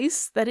in a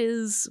place that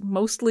is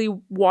mostly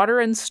water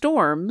and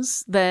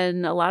storms,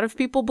 then a lot of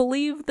people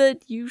believe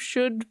that you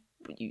should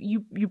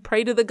you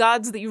pray to the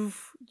gods that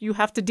you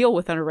have to deal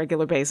with on a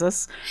regular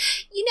basis.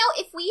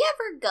 If we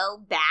ever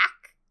go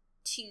back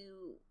to,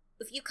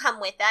 if you come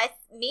with us,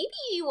 maybe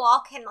you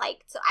all can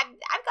so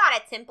I've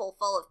got a temple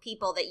full of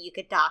people that you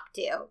could talk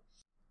to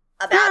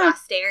about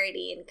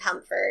austerity and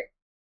comfort.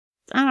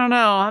 I don't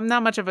know. I'm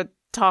not much of a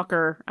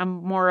talker.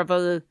 I'm more of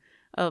a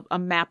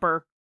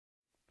mapper,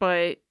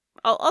 but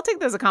I'll take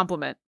that as a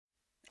compliment.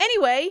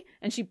 Anyway,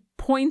 and she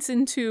points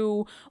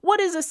into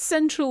what is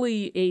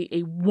essentially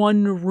a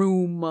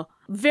one-room,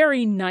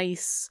 very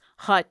nice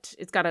hut.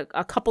 It's got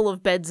a couple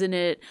of beds in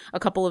it, a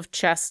couple of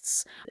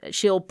chests.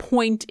 She'll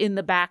point in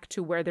the back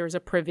to where there's a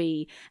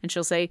privy, and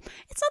she'll say,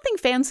 it's nothing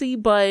fancy,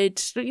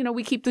 but,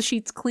 we keep the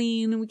sheets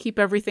clean, and we keep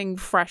everything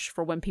fresh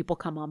for when people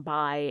come on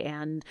by,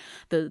 and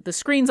the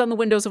screens on the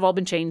windows have all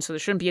been changed, so there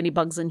shouldn't be any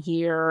bugs in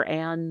here,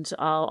 and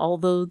all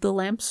the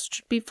lamps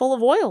should be full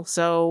of oil,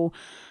 so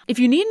if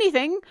you need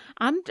anything,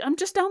 I'm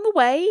just down the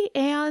way,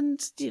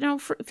 and,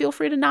 feel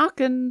free to knock,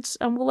 and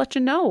we'll let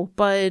you know,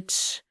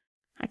 but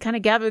I kind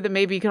of gather that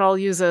maybe you could all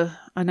use a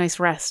nice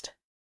rest.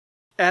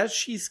 As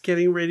she's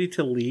getting ready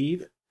to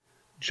leave,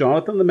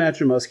 Jonathan the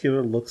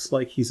Magimuscular looks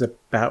like he's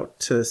about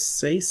to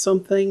say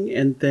something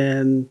and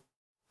then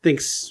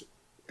thinks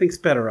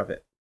better of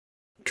it.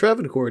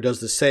 Travancore does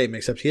the same,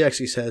 except he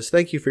actually says,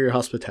 thank you for your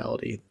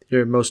hospitality.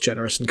 You're most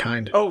generous and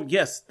kind. Oh,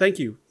 yes. Thank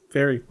you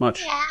very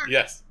much. Yeah.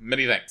 Yes.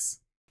 Many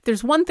thanks.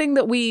 There's one thing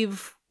that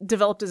we've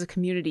developed as a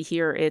community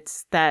here.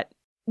 It's that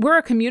we're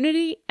a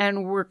community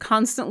and we're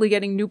constantly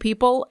getting new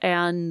people.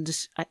 And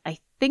I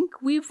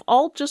think we've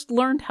all just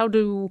learned how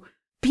to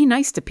be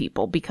nice to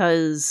people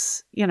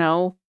because,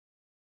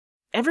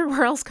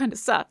 everywhere else kind of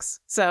sucks.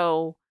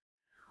 So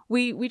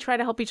we try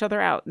to help each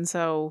other out.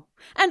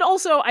 And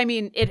also,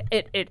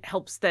 it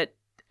helps that,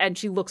 and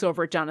she looks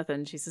over at Jonathan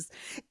and she says,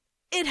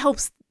 it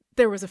helps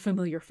there was a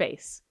familiar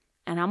face.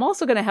 And I'm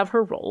also going to have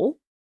her roll.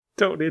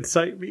 Don't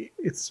incite me.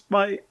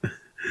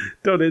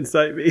 Don't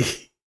incite me.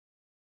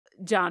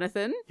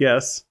 Jonathan?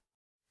 Yes.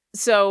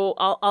 So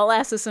I'll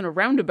ask this in a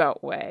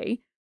roundabout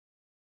way.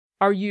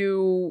 Are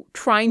you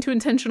trying to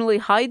intentionally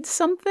hide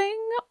something?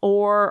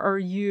 Or are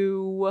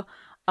you,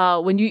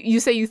 when you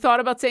say you thought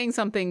about saying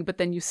something, but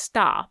then you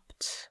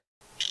stopped?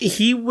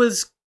 He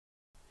was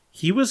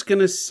going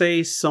to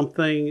say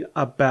something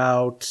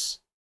about...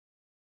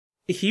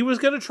 He was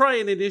going to try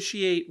and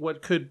initiate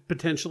what could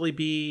potentially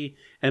be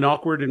an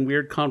awkward and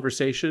weird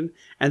conversation.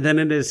 And then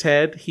in his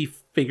head, he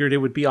figured it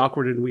would be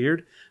awkward and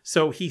weird.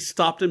 So he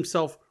stopped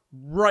himself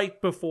right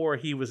before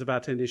he was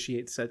about to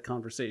initiate said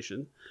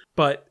conversation.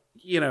 But,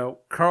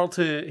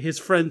 Carlton, his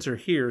friends are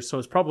here. So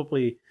it's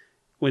probably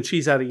when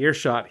she's out of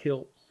earshot,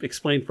 he'll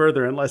explain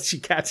further unless she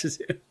catches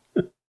him.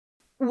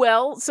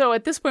 Well, so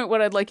at this point,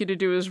 what I'd like you to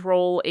do is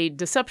roll a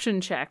deception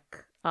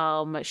check.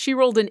 She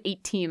rolled an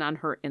 18 on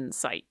her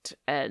insight.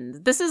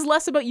 And this is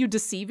less about you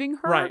deceiving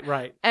her.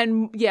 Right.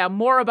 And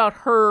more about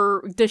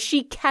her. Does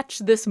she catch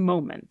this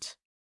moment?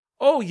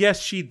 Oh,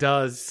 yes, she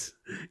does.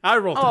 I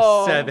rolled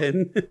a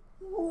 7.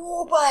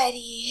 Oh,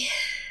 buddy.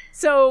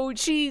 So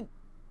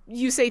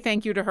you say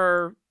thank you to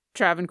her,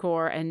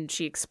 Travancore, and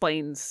she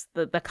explains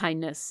the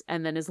kindness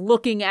and then is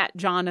looking at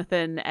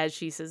Jonathan as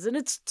she says, and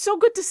it's so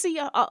good to see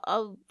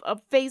a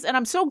face, and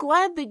I'm so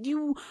glad that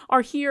you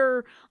are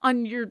here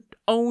on your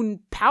own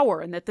power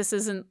and that this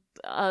isn't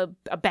a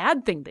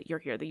bad thing that you're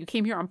here, that you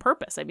came here on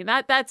purpose. I mean,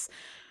 that's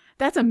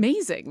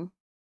amazing.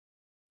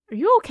 Are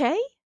you okay?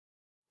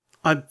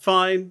 I'm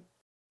fine.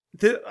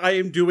 I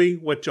am doing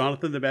what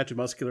Jonathan the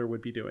Magimuscular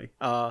would be doing.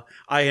 I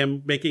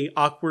am making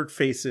awkward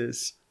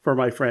faces for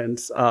my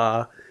friends.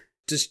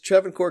 Does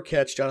Travancore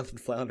catch Jonathan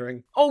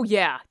floundering? Oh,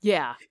 yeah.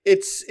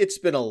 It's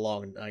been a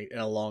long night and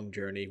a long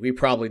journey. We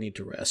probably need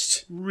to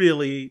rest.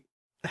 Really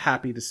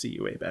happy to see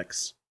you,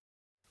 Abex.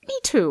 Me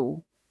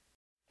too.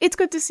 It's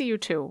good to see you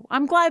too.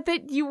 I'm glad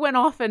that you went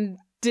off and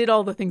did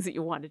all the things that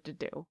you wanted to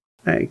do.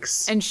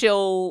 Thanks. And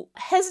she'll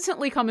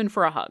hesitantly come in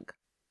for a hug,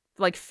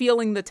 like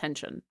feeling the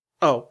tension.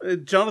 Oh,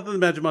 Jonathan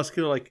the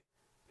Magimuscular,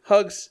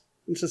 hugs,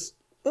 and just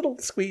little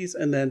squeeze,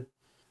 and then,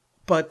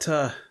 but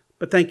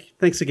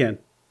thanks again.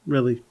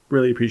 Really,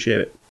 really appreciate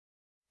it.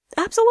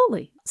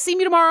 Absolutely. See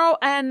me tomorrow,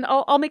 and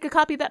I'll make a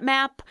copy of that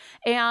map,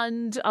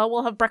 and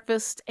we'll have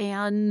breakfast,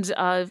 and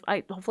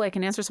hopefully I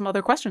can answer some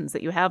other questions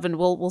that you have, and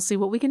we'll see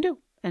what we can do.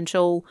 And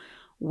she'll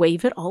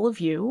wave at all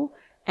of you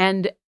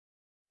and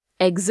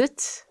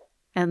exit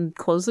and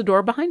close the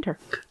door behind her.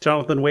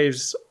 Jonathan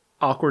waves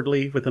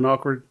awkwardly with an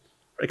awkward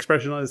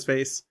expression on his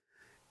face,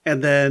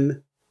 and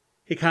then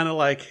he kind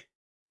of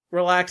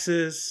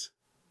relaxes,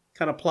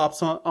 kind of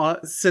plops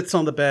on, sits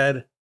on the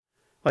bed.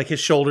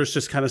 His shoulders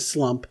just kind of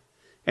slump.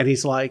 And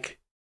he's like,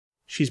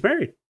 she's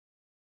married.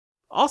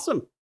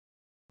 Awesome.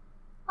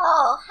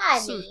 Oh,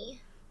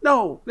 honey.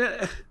 No,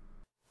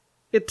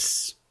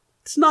 it's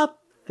not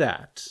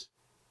that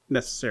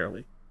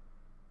necessarily.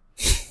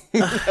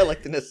 I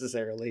like the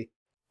necessarily.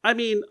 I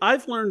mean,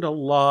 I've learned a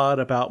lot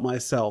about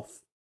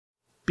myself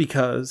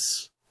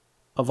because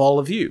of all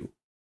of you.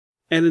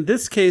 And in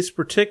this case,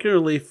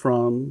 particularly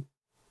from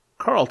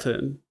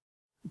Carlton,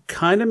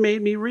 kind of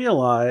made me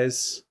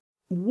realize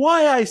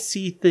why I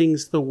see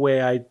things the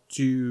way I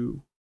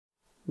do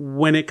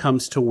when it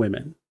comes to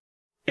women.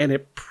 And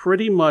it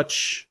pretty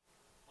much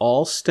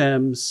all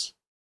stems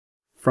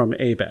from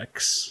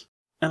Abex.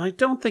 And I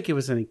don't think it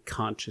was any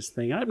conscious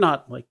thing. I'm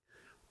not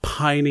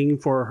pining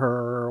for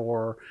her,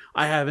 or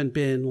I haven't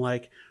been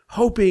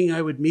hoping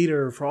I would meet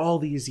her for all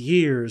these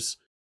years.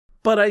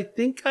 But I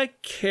think I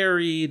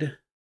carried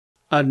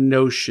a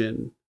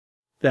notion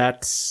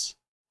that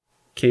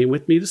came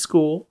with me to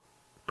school,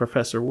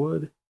 Professor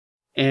Wood,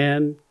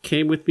 and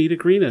came with me to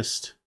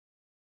Greenest.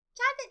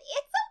 Jonathan,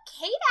 it's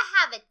okay to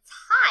have a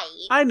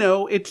type. I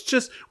know, it's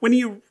just when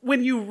you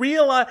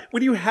realize,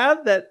 when you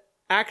have that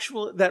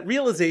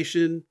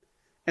realization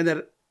and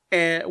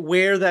that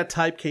where that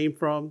type came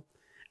from,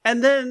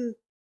 and then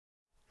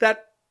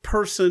that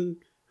person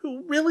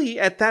who really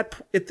at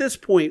this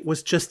point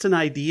was just an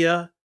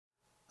idea,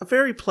 a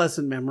very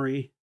pleasant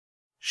memory,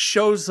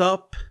 shows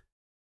up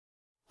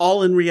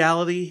all in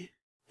reality.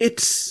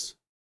 It's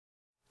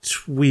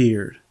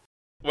weird.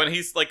 When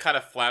he's kind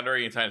of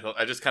floundering and trying to,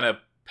 I just kind of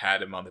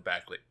pat him on the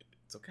back.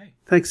 It's okay.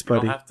 Thanks,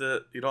 buddy.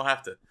 You don't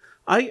have to.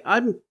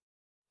 I'm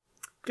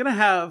gonna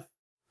have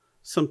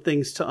some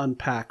things to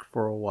unpack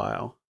for a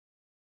while,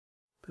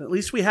 but at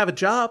least we have a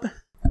job.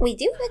 We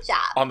do have a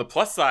job. On the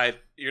plus side,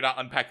 you're not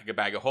unpacking a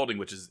bag of holding,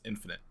 which is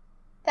infinite.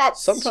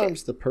 That's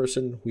Sometimes true. the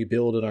person we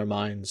build in our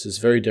minds is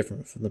very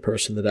different from the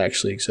person that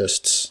actually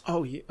exists.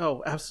 Oh, yeah.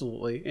 Oh,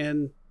 absolutely.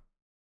 And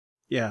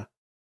yeah,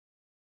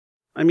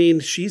 I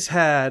mean, she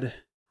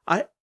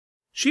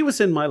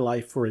was in my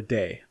life for a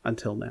day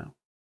until now.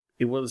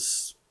 It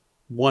was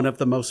one of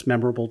the most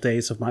memorable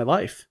days of my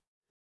life.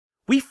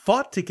 We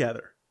fought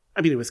together.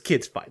 I mean, it was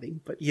kids fighting,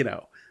 but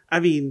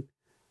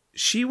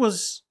she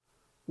was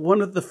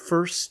one of the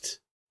first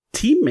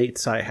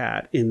teammates I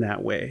had in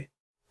that way.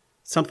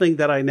 Something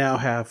that I now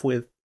have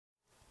with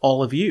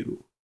all of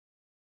you.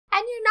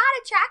 And you're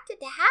not attracted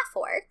to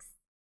half-orcs.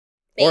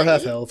 Or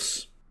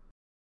half-elves.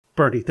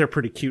 Bernie, they're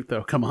pretty cute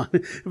though, come on.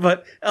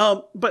 But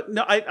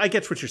no, I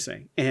get what you're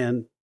saying.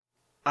 And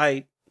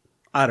I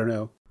don't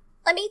know.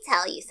 Let me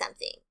tell you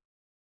something.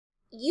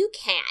 You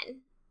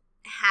can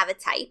have a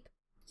type.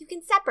 You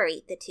can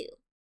separate the two.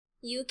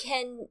 You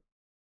can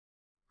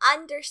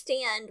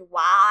understand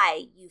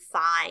why you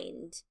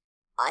find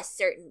a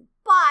certain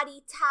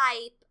body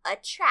type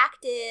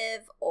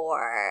attractive,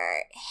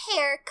 or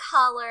hair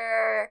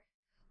color,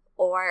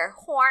 or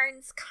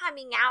horns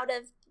coming out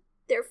of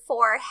their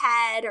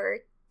forehead or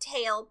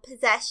tail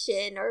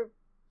possession or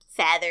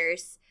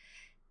feathers,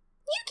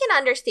 you can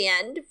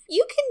understand.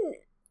 You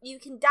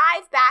can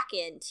dive back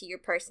into your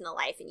personal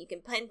life and you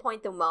can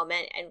pinpoint the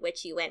moment in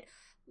which you went,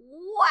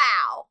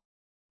 wow.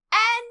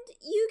 And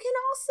you can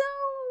also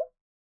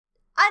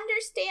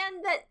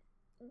understand that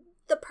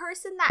the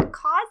person that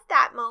caused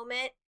that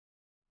moment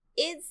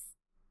is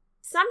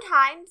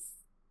sometimes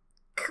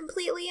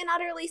completely and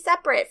utterly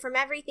separate from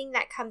everything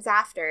that comes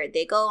after.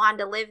 They go on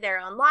to live their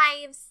own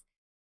lives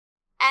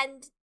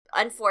and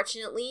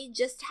unfortunately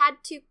just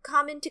had to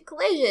come into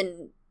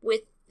collision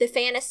with the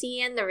fantasy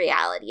and the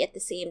reality at the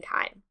same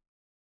time.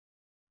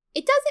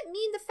 It doesn't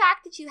mean the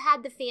fact that you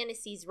had the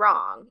fantasies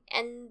wrong,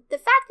 and the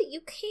fact that you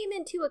came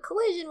into a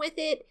collision with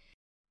it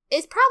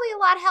is probably a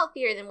lot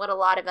healthier than what a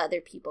lot of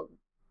other people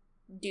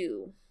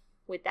do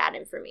with that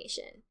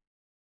information.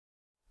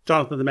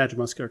 Jonathan the Magic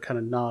Muscular kind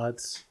of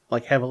nods,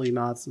 like heavily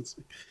nods. And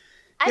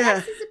I guess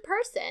as a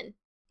person.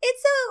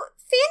 It's so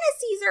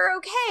fantasies are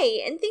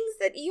okay, and things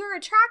that you're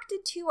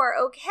attracted to are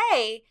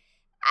okay,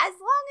 as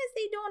long as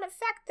they don't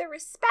affect the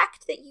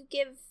respect that you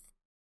give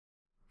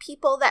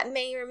people that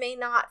may or may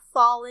not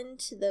fall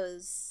into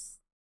those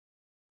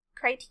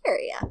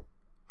criteria.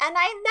 And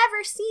I've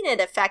never seen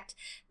it affect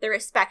the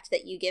respect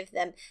that you give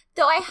them,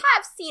 though I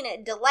have seen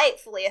it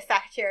delightfully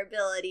affect your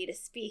ability to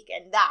speak,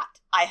 and that,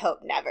 I hope,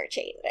 never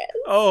changes.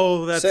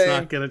 Oh, that's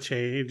not going to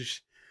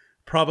change.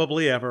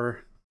 Probably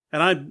ever.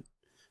 And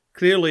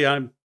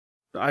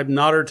I'm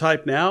not her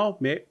type now.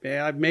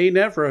 I may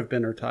never have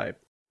been her type.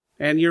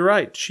 And you're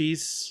right.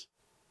 She's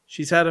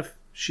had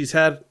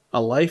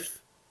a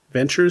life,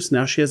 ventures.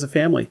 Now she has a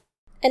family.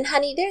 And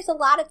honey, there's a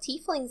lot of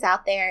tieflings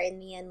out there in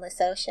the endless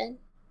ocean.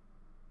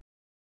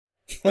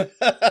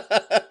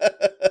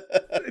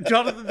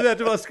 Jonathan the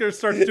Magic Muscular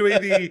starts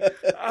doing the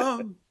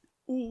I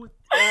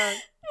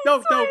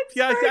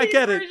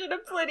get it. Version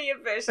of Plenty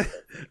of Fish.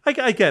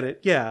 I get it.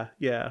 Yeah.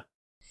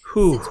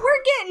 Whew. Since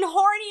we're getting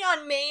horny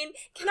on Maine,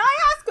 can I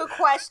ask a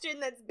question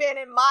that's been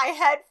in my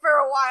head for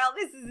a while?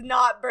 This is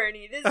not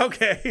Bernie. This is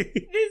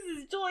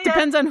Julia.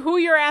 Depends on who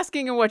you're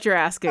asking and what you're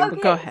asking. Okay,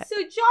 but go ahead. So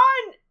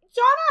John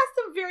asked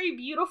a very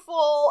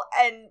beautiful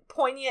and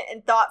poignant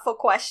and thoughtful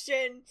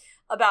question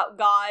about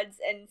gods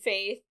and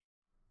faith.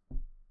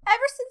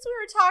 Ever since we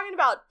were talking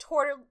about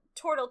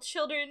turtle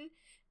children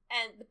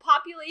and the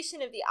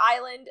population of the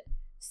island,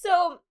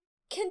 so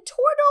can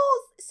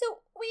turtles...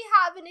 So we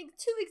have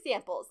two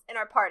examples in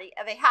our party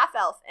of a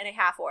half-elf and a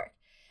half-orc.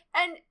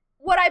 And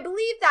what I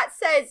believe that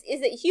says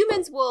is that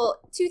humans will...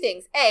 Two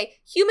things. A,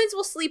 humans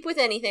will sleep with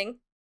anything.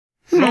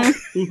 And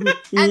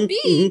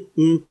B...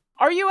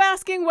 Are you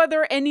asking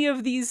whether any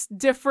of these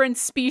different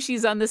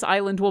species on this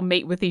island will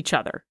mate with each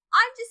other?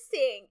 I'm just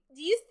saying,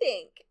 do you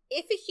think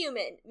if a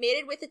human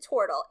mated with a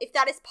turtle, if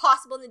that is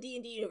possible in the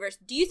D&D universe,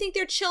 do you think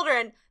their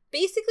children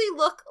basically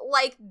look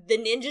like the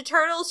Ninja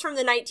Turtles from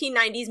the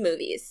 1990s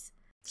movies?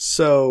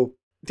 So,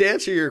 to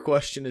answer your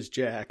question as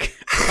Jack,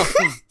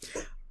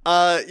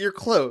 you're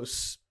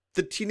close.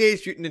 The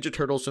Teenage Mutant Ninja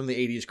Turtles from the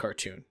 80s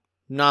cartoon,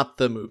 not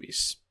the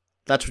movies.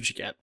 That's what you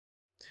get.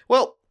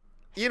 Well,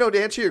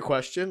 to answer your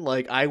question,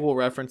 I will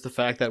reference the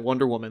fact that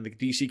Wonder Woman, the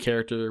DC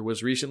character,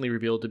 was recently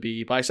revealed to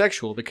be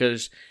bisexual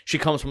because she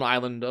comes from an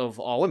island of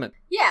all women.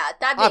 Yeah,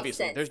 that makes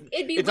sense.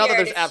 It'd be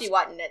weird if she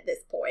wasn't at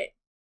this point.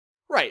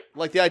 Right.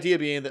 The idea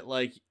being that,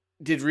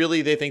 did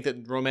really they think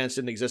that romance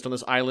didn't exist on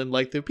this island?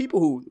 The people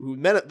who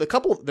met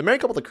the married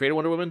couple that created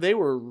Wonder Woman, they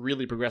were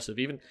really progressive,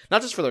 even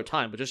not just for their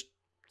time, but just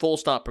full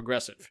stop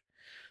progressive.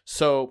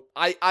 So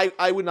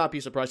I would not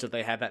be surprised if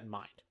they had that in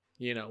mind,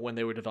 when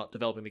they were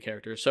developing the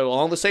character. So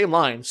along the same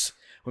lines,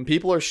 when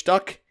people are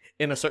stuck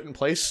in a certain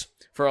place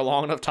for a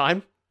long enough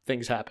time,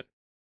 things happen.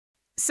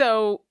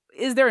 So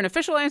is there an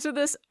official answer to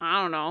this?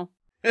 I don't know.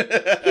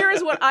 Here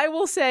is what I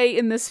will say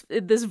in this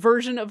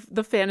version of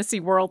the fantasy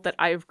world that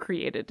I have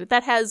created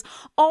that has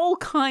all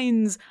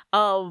kinds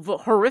of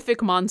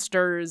horrific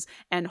monsters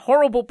and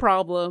horrible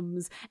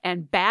problems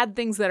and bad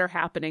things that are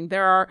happening.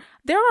 There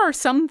are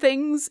some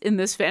things in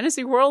this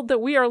fantasy world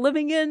that we are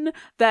living in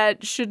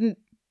that shouldn't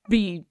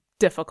be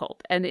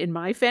difficult. And in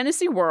my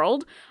fantasy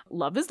world,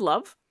 love is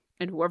love.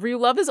 And whoever you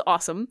love is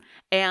awesome.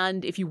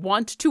 And if you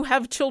want to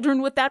have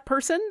children with that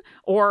person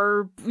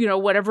or,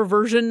 whatever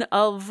version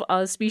of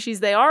a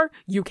species they are,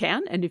 you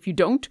can. And if you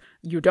don't,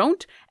 you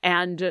don't.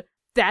 And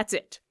that's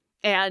it.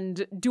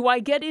 And do I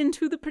get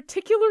into the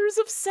particulars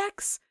of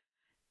sex?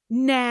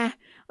 Nah.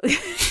 But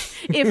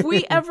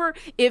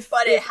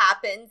it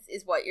happens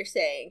is what you're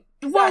saying.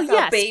 Well,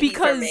 yes,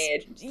 because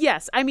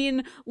yes, I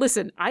mean,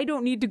 listen, I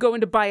don't need to go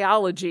into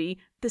biology.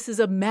 This is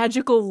a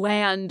magical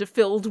land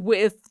filled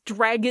with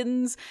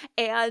dragons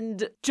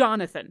and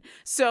Jonathan.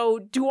 So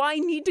do I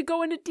need to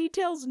go into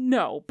details?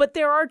 No, but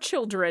there are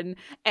children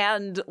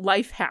and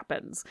life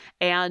happens.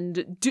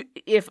 And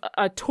if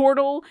a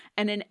turtle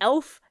and an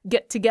elf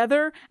get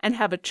together and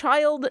have a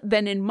child,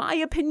 then in my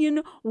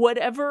opinion,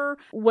 whatever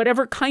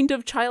kind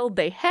of child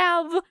they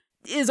have,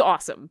 is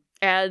awesome.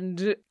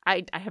 And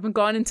I haven't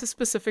gone into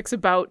specifics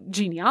about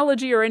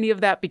genealogy or any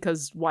of that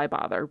because why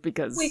bother?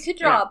 Because we could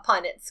draw a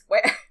Punnett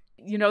square.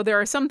 You know, there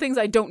are some things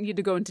I don't need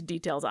to go into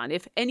details on.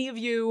 If any of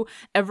you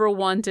ever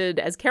wanted,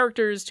 as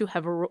characters, to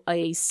have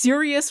a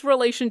serious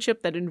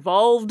relationship that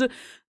involved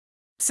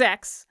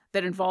sex,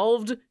 that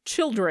involved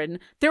children,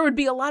 there would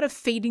be a lot of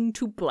fading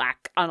to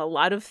black on a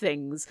lot of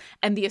things.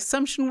 And the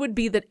assumption would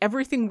be that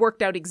everything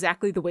worked out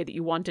exactly the way that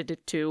you wanted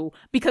it to,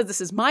 because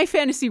this is my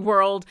fantasy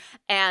world,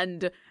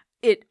 and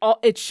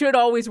it should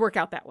always work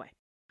out that way.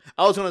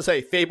 I was going to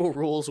say Fable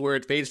rules where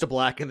it fades to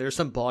black and there's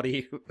some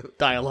body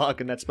dialogue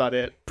and that's about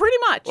it. Pretty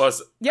much. Well,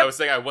 I was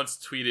saying I once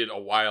tweeted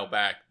a while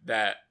back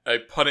that a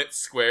Punnett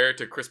square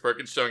to Chris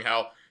Perkins showing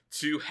how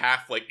two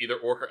half, like, either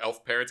orc or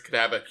elf parents could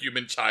have a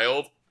human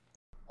child.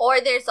 Or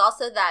there's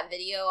also that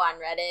video on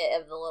Reddit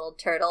of the little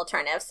turtle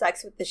trying to have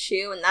sex with the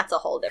shoe, and that's a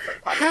whole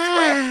different Punnett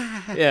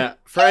square. Yeah,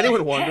 for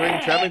anyone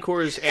wondering,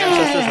 Travancore's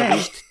ancestors at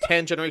least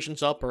 10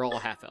 generations up are all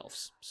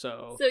half-elves.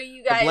 So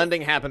you guys... the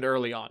blending happened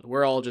early on.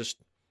 We're all just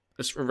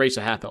a race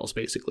of half-elves,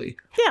 basically.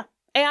 Yeah.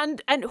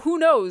 And who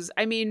knows?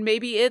 I mean,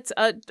 maybe it's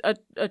a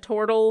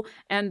turtle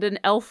and an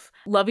elf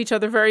love each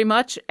other very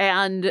much,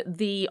 and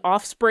the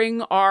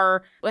offspring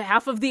are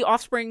half of the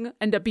offspring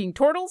end up being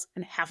turtles,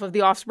 and half of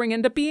the offspring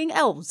end up being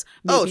elves.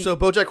 Maybe. Oh, so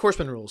BoJack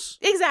Horseman rules.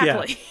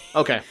 Exactly.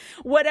 Yeah. Okay.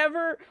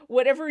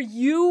 Whatever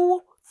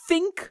you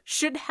think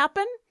should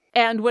happen,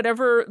 and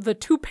whatever the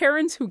two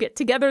parents who get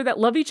together that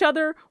love each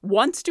other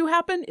wants to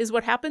happen is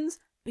what happens,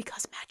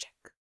 because magic.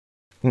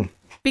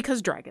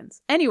 Because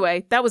dragons.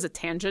 Anyway, that was a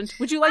tangent.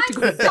 Would you like to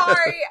go? I'm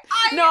sorry.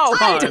 No,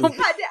 I just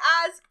had to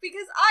ask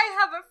because I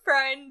have a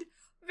friend,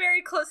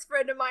 very close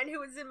friend of mine, who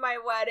was in my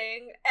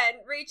wedding, and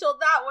Rachel,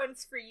 that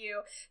one's for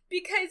you,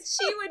 because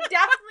she would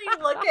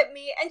definitely look at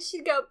me and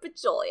she'd go, "But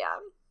Julia,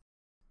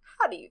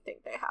 how do you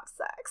think they have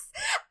sex?"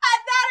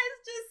 And that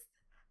is just,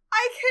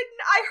 I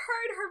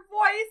heard her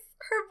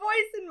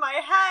voice in my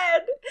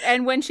head.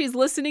 And when she's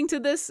listening to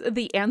this,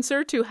 the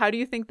answer to how do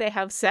you think they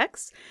have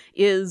sex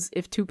is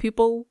if two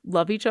people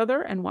love each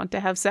other and want to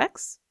have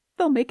sex,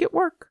 they'll make it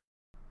work.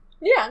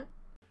 Yeah.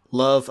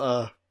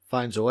 Love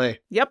finds a way.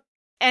 Yep.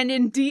 And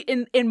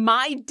in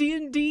my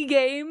D&D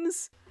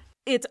games,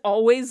 it's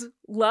always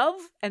love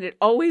and it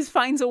always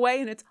finds a way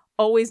and it's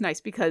always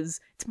nice because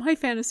it's my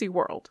fantasy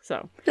world.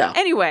 So yeah.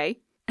 Anyway,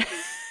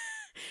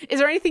 is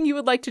there anything you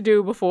would like to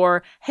do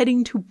before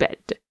heading to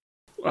bed?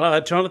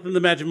 Jonathan the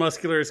Magic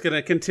Muscular is going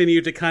to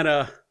continue to kind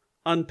of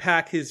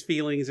unpack his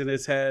feelings in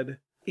his head.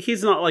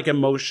 He's not like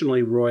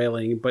emotionally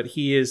roiling, but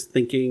he is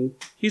thinking.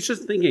 He's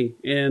just thinking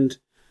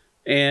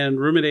and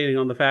ruminating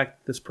on the fact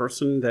that this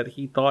person that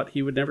he thought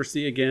he would never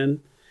see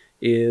again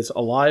is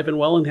alive and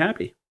well and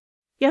happy.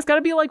 Yeah, it's got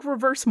to be like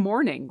reverse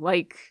mourning.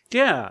 Like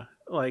yeah,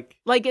 like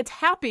it's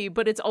happy,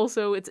 but it's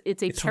also it's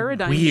a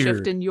paradigm weird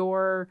shift in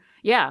your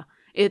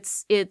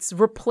It's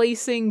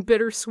replacing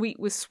bittersweet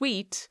with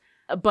sweet,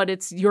 but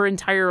it's your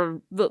entire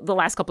the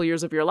last couple of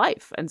years of your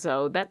life, and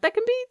so that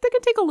can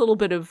take a little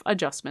bit of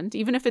adjustment,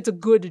 even if it's a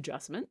good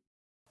adjustment.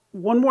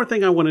 One more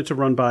thing I wanted to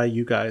run by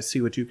you guys,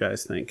 see what you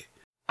guys think.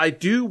 I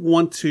do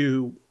want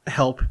to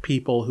help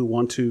people who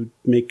want to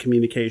make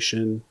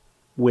communication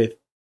with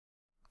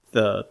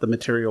the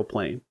material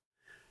plane.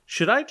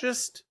 Should I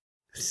just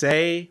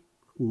say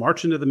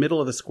march into the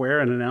middle of the square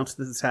and announce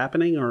this is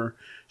happening, or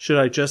should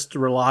I just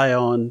rely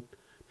on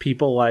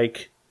people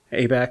like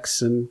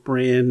Abex and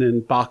Bryn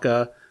and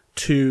Baka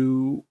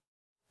to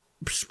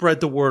spread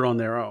the word on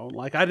their own?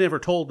 Like, I never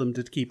told them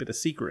to keep it a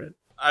secret.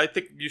 I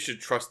think you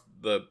should trust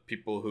the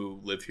people who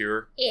live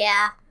here.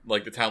 Yeah.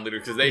 Like the town leader,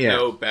 because they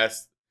know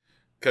best.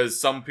 Because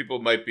some people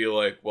might be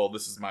like, well,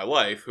 this is my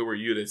life. Who are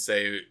you to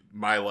say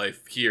my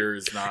life here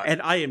is not...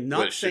 And I am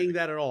not saying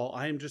that at all.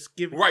 I am just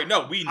giving... Right,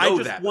 no, we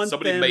know that.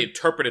 Somebody may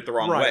interpret it the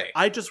wrong way.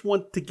 I just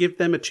want to give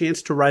them a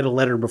chance to write a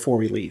letter before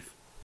we leave.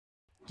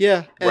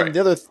 Yeah, and the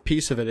other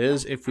piece of it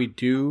is, if we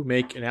do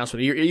make an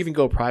announcement, or even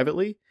go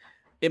privately,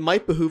 it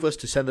might behoove us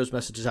to send those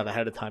messages out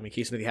ahead of time in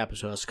case anything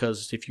happens to us,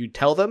 because if you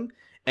tell them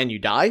and you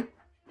die,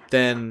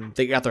 then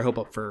they got their hope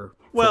up for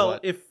well,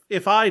 what?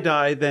 if I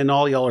die, then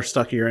all y'all are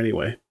stuck here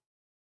anyway.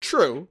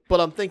 True,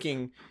 but I'm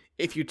thinking,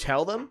 if you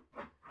tell them,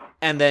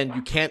 and then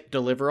you can't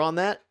deliver on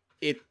that,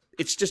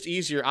 it's just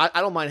easier. I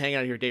don't mind hanging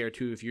out here a day or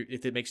two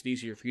if it makes it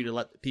easier for you to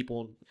let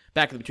people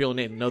back in the material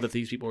name know that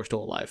these people are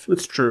still alive.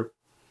 That's true.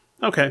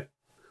 Okay.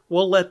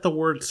 We'll let the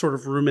word sort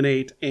of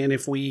ruminate, and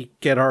if we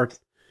get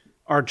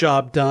our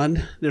job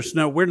done,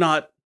 we're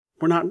not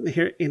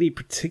in any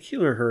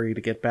particular hurry to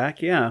get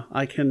back. Yeah,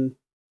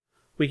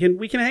 we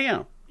can hang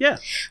out. Yeah.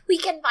 We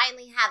can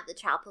finally have the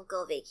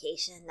tropical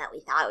vacation that we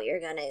thought we were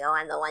going to go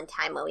on the one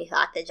time when we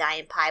thought the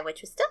giant pie,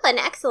 which was still an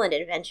excellent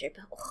adventure,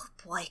 but oh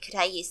boy, could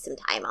I use some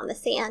time on the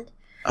sand.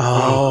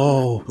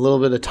 Oh, a little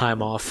bit of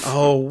time off.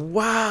 Oh,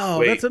 wow.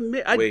 Wait,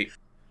 wait.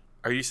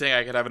 Are you saying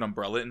I could have an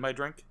umbrella in my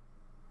drink?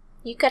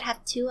 You could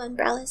have 2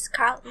 umbrellas,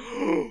 Carlton.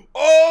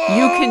 Oh,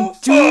 you can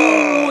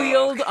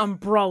dual-wield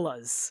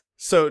umbrellas.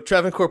 So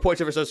Travancore points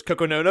over, says,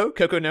 Coco no,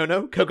 Coco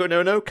no, Coco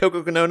no,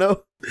 Coco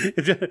no.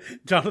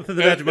 Jonathan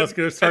the Magic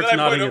Musketeer starts and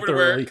then I nodding point at over to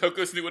where thoroughly.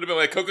 Coco Snoot would have been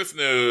like, Coco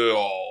Snoot.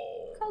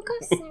 Oh.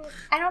 Coconut.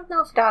 I don't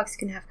know if dogs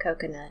can have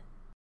coconut.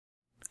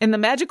 In the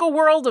magical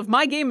world of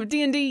my game of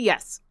D&D,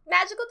 yes.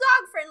 Magical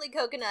dog-friendly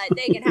coconut.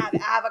 They can have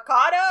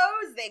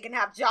avocados. They can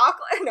have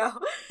chocolate. No.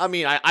 I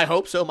mean, I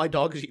hope so. My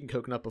dog has eaten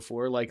coconut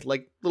before, like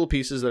little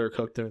pieces that are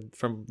cooked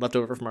from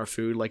leftover from our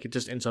food. Like it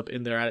just ends up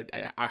in there.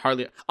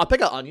 I'll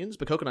pick out onions,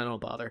 but coconut I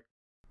don't bother.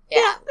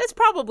 Yeah, it's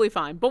probably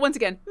fine. But once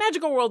again,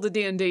 magical world of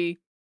D&D,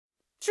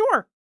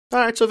 sure. All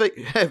right, so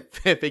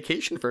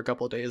vacation for a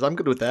couple of days. I'm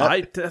good with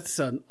that. That's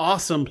an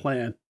awesome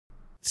plan.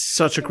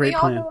 Such a great we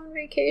all plan. go on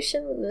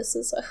vacation when this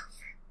is over.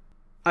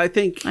 I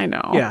think. I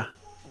know. Yeah.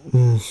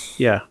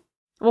 Yeah.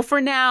 Well, for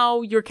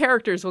now, your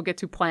characters will get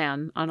to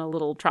plan on a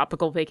little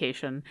tropical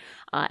vacation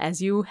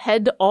as you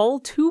head all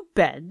to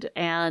bed.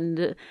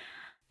 And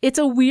it's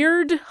a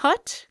weird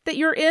hut that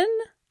you're in,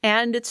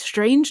 and it's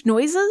strange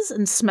noises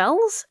and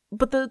smells,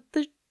 but the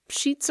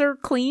sheets are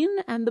clean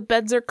and the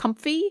beds are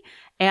comfy,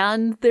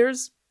 and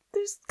there's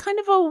kind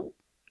of a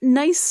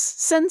nice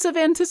sense of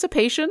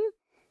anticipation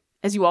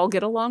as you all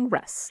get a long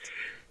rest.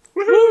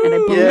 Woo-hoo! And I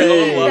believe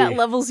Yay. that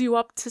levels you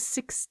up to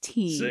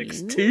 16.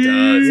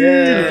 16.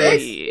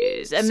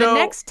 Yes. And So- the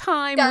next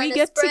time Gonna we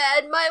get to...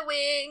 spread my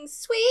wings,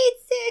 sweet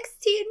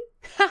 16.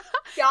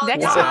 Y'all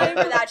Next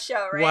remember time- that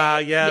show, right? Wow,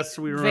 yes,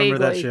 we remember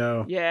that Vaguely.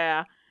 show.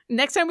 Yeah.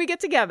 Next time we get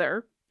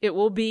together, it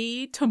will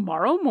be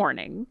tomorrow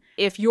morning.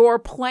 If your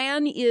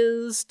plan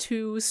is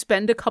to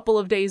spend a couple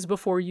of days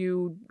before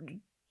you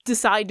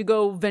decide to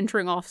go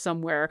venturing off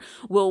somewhere,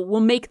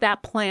 we'll make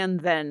that plan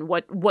then.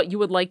 What you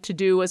would like to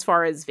do as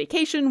far as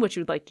vacation, what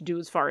you'd like to do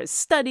as far as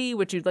study,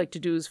 what you'd like to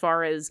do as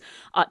far as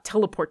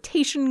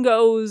teleportation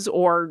goes,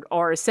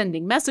 or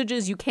sending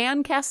messages. You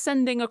can cast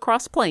sending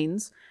across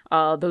planes.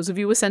 Those of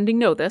you with sending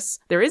know this.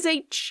 There is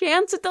a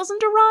chance it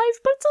doesn't arrive,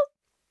 but it's a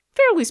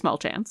fairly small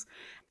chance.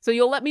 So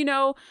you'll let me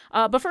know.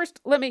 But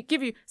first, let me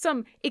give you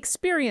some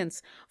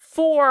experience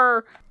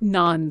for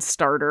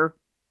non-starter.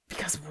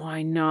 Because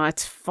why not?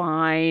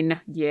 Fine.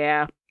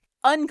 Yeah.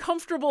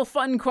 Uncomfortable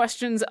fun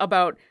questions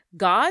about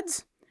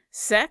gods,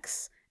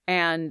 sex,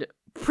 and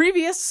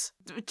previous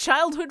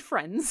childhood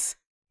friends.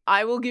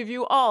 I will give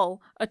you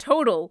all a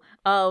total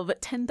of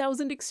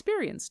 10,000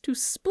 experience to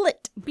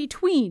split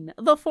between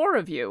the four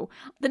of you.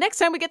 The next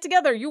time we get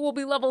together, you will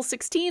be level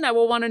 16. I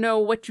will want to know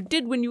what you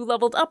did when you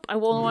leveled up. I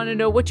will want to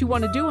know what you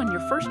want to do on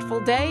your first full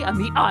day on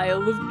the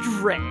Isle of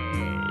Dread.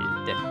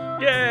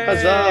 Yay!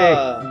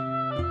 Huzzah!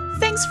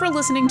 Thanks for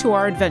listening to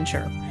our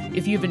adventure.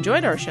 If you've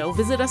enjoyed our show,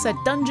 visit us at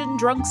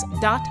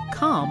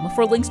dungeondrunks.com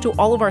for links to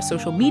all of our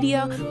social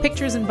media,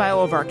 pictures and bio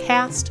of our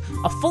cast,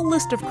 a full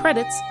list of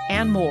credits,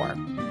 and more.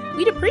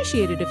 We'd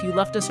appreciate it if you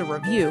left us a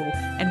review,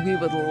 and we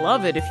would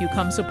love it if you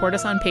come support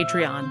us on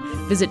Patreon.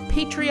 Visit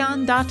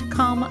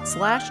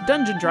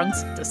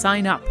patreon.com/dungeondrunks to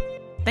sign up.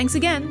 Thanks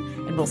again,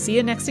 and we'll see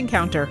you next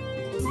encounter.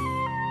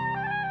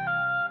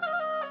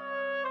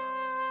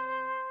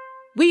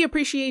 We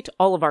appreciate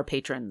all of our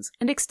patrons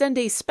and extend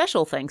a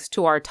special thanks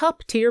to our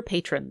top-tier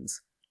patrons.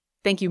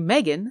 Thank you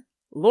Megan,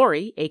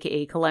 Lori,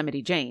 aka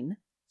Calamity Jane,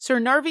 Sir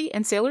Narvi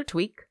and Sailor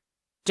Tweak,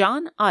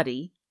 John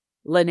Adi,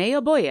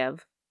 Linnea Boyev,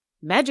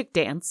 Magic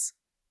Dance,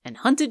 and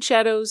Hunted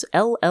Shadows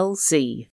LLC.